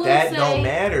 mean, it's I like will that say don't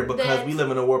matter because that- we live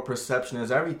in a world perception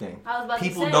is everything. I was about to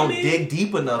People say. don't dig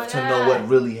deep enough But to know what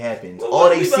really happens. Well, All what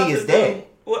they we about see to is do- that.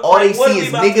 all they what are see we is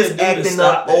about to do niggas to acting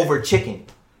stop up that? over chicken.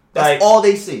 That's Like, all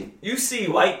they see. You see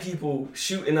white people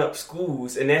shooting up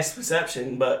schools, and that's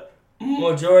perception, but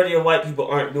majority of white people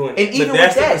aren't doing it. And even but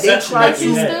that's with that, the they perception try that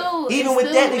you have. to. Even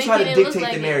with that, they try to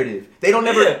dictate the narrative. They don't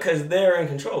never. Yeah, because they're in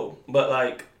control. But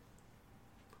like,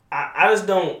 I just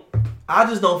don't. I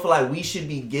just don't feel like we should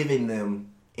be giving them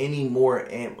any more,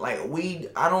 and like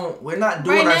we're not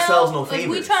doing ourselves no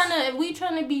favors. If we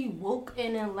trying to be woke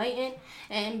and enlightened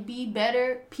and be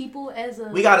better people as a,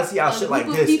 we gotta see how shit like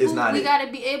this people, is not. We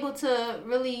gotta be able to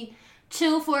really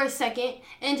chill for a second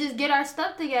and just get our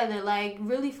stuff together. Like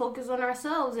really focus on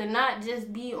ourselves and not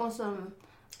just be on some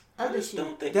I other just shit.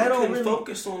 don't think That we don't can really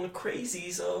focus on the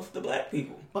crazies of the black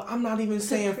people. But I'm not even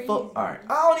saying crazy. alright.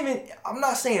 I'm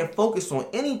not saying focus on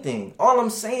anything. All I'm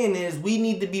saying is we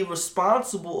need to be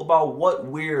responsible about what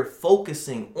we're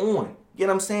focusing on. You know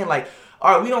what I'm saying? Like,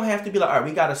 alright, we don't have to be like, alright,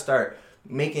 we gotta start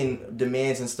making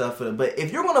demands and stuff for them. But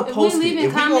if you're gonna post it,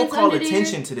 if we're gonna call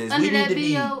attention to this, we need to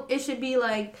be. It should be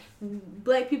like,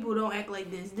 black people don't act like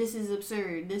this. This is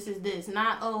absurd. This is this.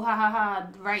 Not, oh, ha, ha, ha,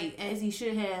 right, as he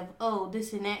should have. Oh,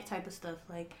 this and that type of stuff.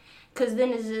 Like, because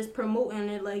then it's just promoting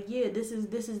it like, yeah, this is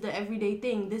the everyday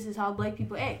thing. This is how black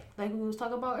people act. Like we was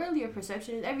talking about earlier,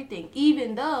 perception is everything.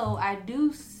 Even though I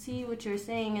do see what you're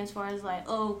saying as far as like,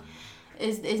 oh,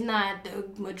 it's not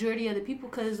the majority of the people,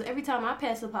 because every time I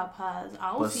pass the Popeyes,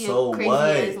 I don't see a crazy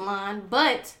ass line.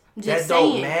 But just that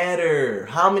don't matter.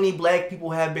 How many black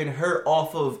people have been hurt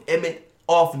off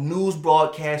news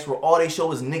broadcasts where all they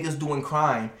show is niggas doing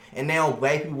crime, and now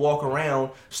black people walk around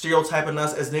stereotyping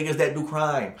us as niggas that do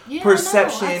crime. Yeah,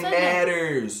 Perception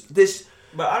matters.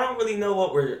 But I don't really know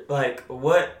what we're like.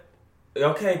 What?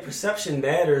 Okay, perception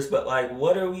matters, but like,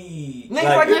 what are we?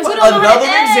 Niggas another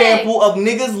example of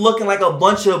niggas looking like a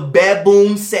bunch of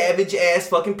baboon, savage ass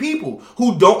fucking people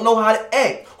who don't know how to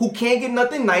act, who can't get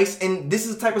nothing nice, and this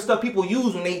is the type of stuff people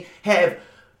use when they have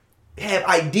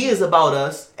ideas about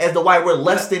us as to why we're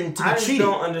less than to be treated.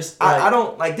 Don't understand. I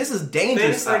don't like this is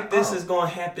dangerous. Things like this is going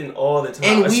to happen all the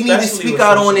time, and we need to speak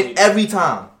out on it every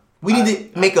time. We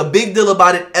need to make a big deal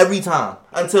about it every time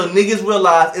until niggas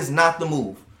realize it's not the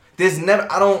move. There's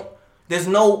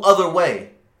no other way.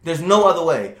 There's no other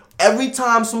way. Every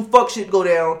time some fuck shit go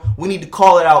down, we need to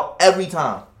call it out every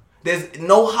time. There's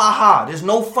no ha-ha. There's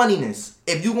no funniness.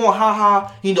 If you going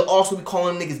ha-ha, you need to also be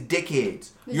calling niggas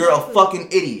dickheads. You're a fucking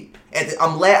idiot.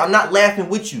 I'm not laughing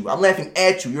with you. I'm laughing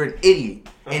at you. You're an idiot.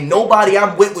 And nobody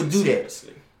I'm with would do that.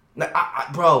 Like,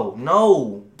 bro,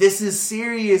 no. This is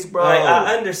serious, bro. Like,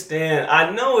 I understand.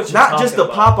 I know what you're not just the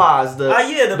Popeyes,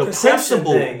 the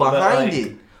principle thing, behind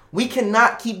it. We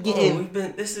cannot keep getting.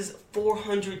 This is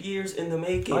 400 years in the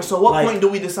making. Right, so what point do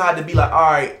we decide to be like,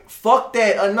 all right, fuck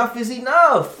that, enough is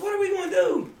enough? What are we gonna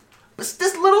do? But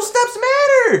this little steps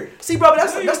matter. See, bro,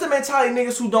 that's the mentality of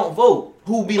niggas who don't vote,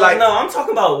 who be like, no, I'm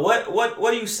talking about what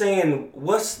are you saying?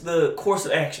 What's the course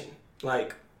of action?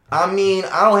 Like, I mean,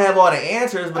 I don't have all the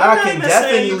answers, but I can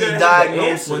definitely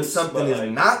diagnose when something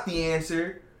is not the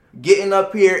answer. Getting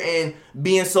up here and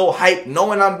being so hyped,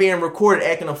 knowing I'm being recorded,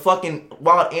 acting a fucking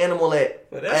wild animal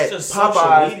at just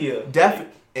Popeyes. Social media.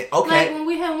 Okay. Like when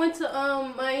we went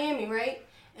to Miami, right?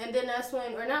 And then that's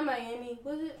when, or not Miami,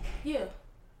 was it?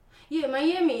 Yeah,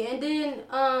 Miami. And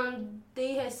then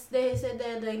they had said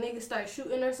that like niggas start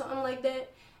shooting or something like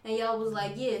that. And y'all was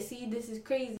like, yeah, see, this is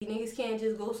crazy. Niggas can't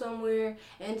just go somewhere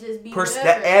and just be whatever.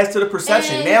 That adds to the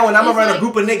perception. And now when I'm around a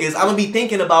group of niggas, I'm going to be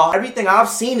thinking about everything I've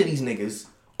seen of these niggas.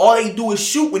 All they do is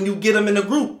shoot when you get them in a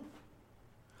group.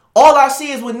 All I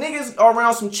see is when niggas are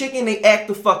around some chicken, they act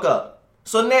the fuck up.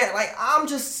 So now, like, I'm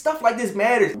just, stuff like this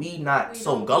matters. We not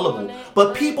so gullible.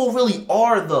 But people really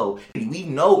are, though. We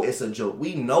know it's a joke.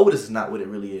 We know this is not what it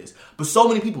really is. But so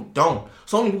many people don't.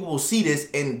 So many people will see this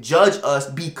and judge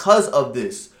us because of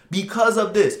this. Because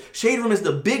of this. Shade Room is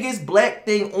the biggest black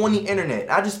thing on the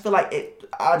internet. I just feel like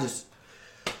this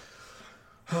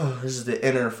is the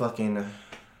inner fucking...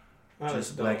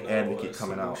 just black advocate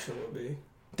coming out.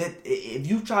 That if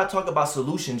you try to talk about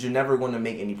solutions, you're never going to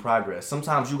make any progress.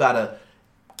 Sometimes you gotta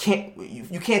think about.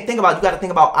 You gotta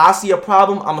think about. I see a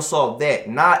problem, I'm gonna solve that.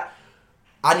 Not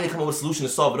I need to come up with a solution to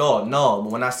solve it all. No,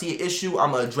 when I see an issue,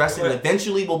 I'm gonna address it, and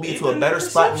eventually we'll be to a better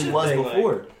spot than we was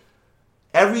before. Like,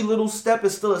 every little step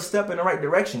is still a step in the right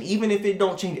direction. Even if it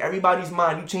don't change everybody's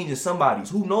mind, you changing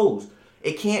somebody's. Who knows?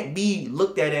 It can't be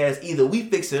looked at as either we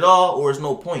fix it all or it's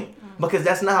no point. Because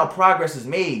that's not how progress is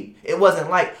made. It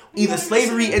wasn't like either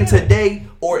slavery and today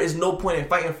or is no point in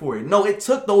fighting for it. No, it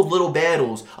took those little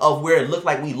battles of where it looked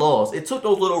like we lost. It took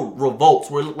those little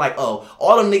revolts where it looked like, oh,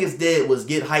 all them niggas did was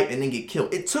get hyped and then get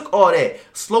killed. It took all that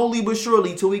slowly but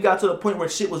surely till we got to the point where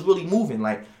shit was really moving.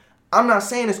 Like, I'm not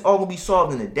saying it's all gonna be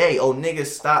solved in a day. Oh, niggas,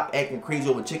 stop acting crazy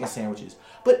over chicken sandwiches.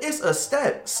 But it's a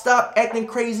step. Stop acting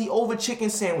crazy over chicken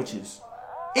sandwiches.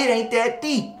 It ain't that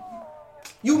deep.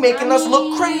 You making us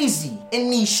look crazy in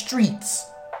these streets.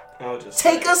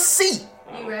 Take a seat.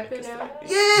 You rapping now?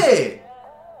 Yeah.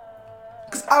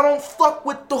 Cause I don't fuck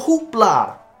with the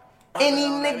hoopla. Any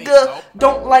nigga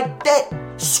don't like that,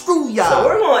 screw y'all. So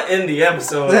we're gonna end the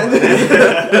episode.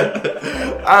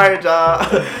 Alright,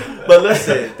 y'all. But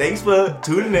listen, thanks for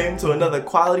tuning in to another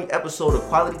quality episode of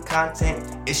Quality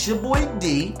Content. It's your boy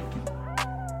D.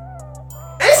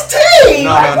 It's T!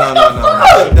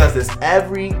 No. She does this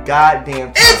every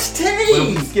goddamn time. It's T!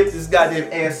 When we skip this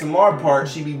goddamn ASMR part,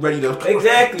 she be ready to...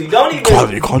 Exactly. Don't even...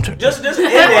 Quality content. Just end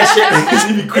that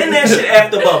shit. End that shit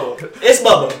after Bubba. It's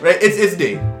Bubba. Right? It's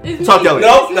D. It's Talk me. y'all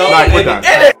later. No. Alright, we're done.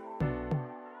 End it.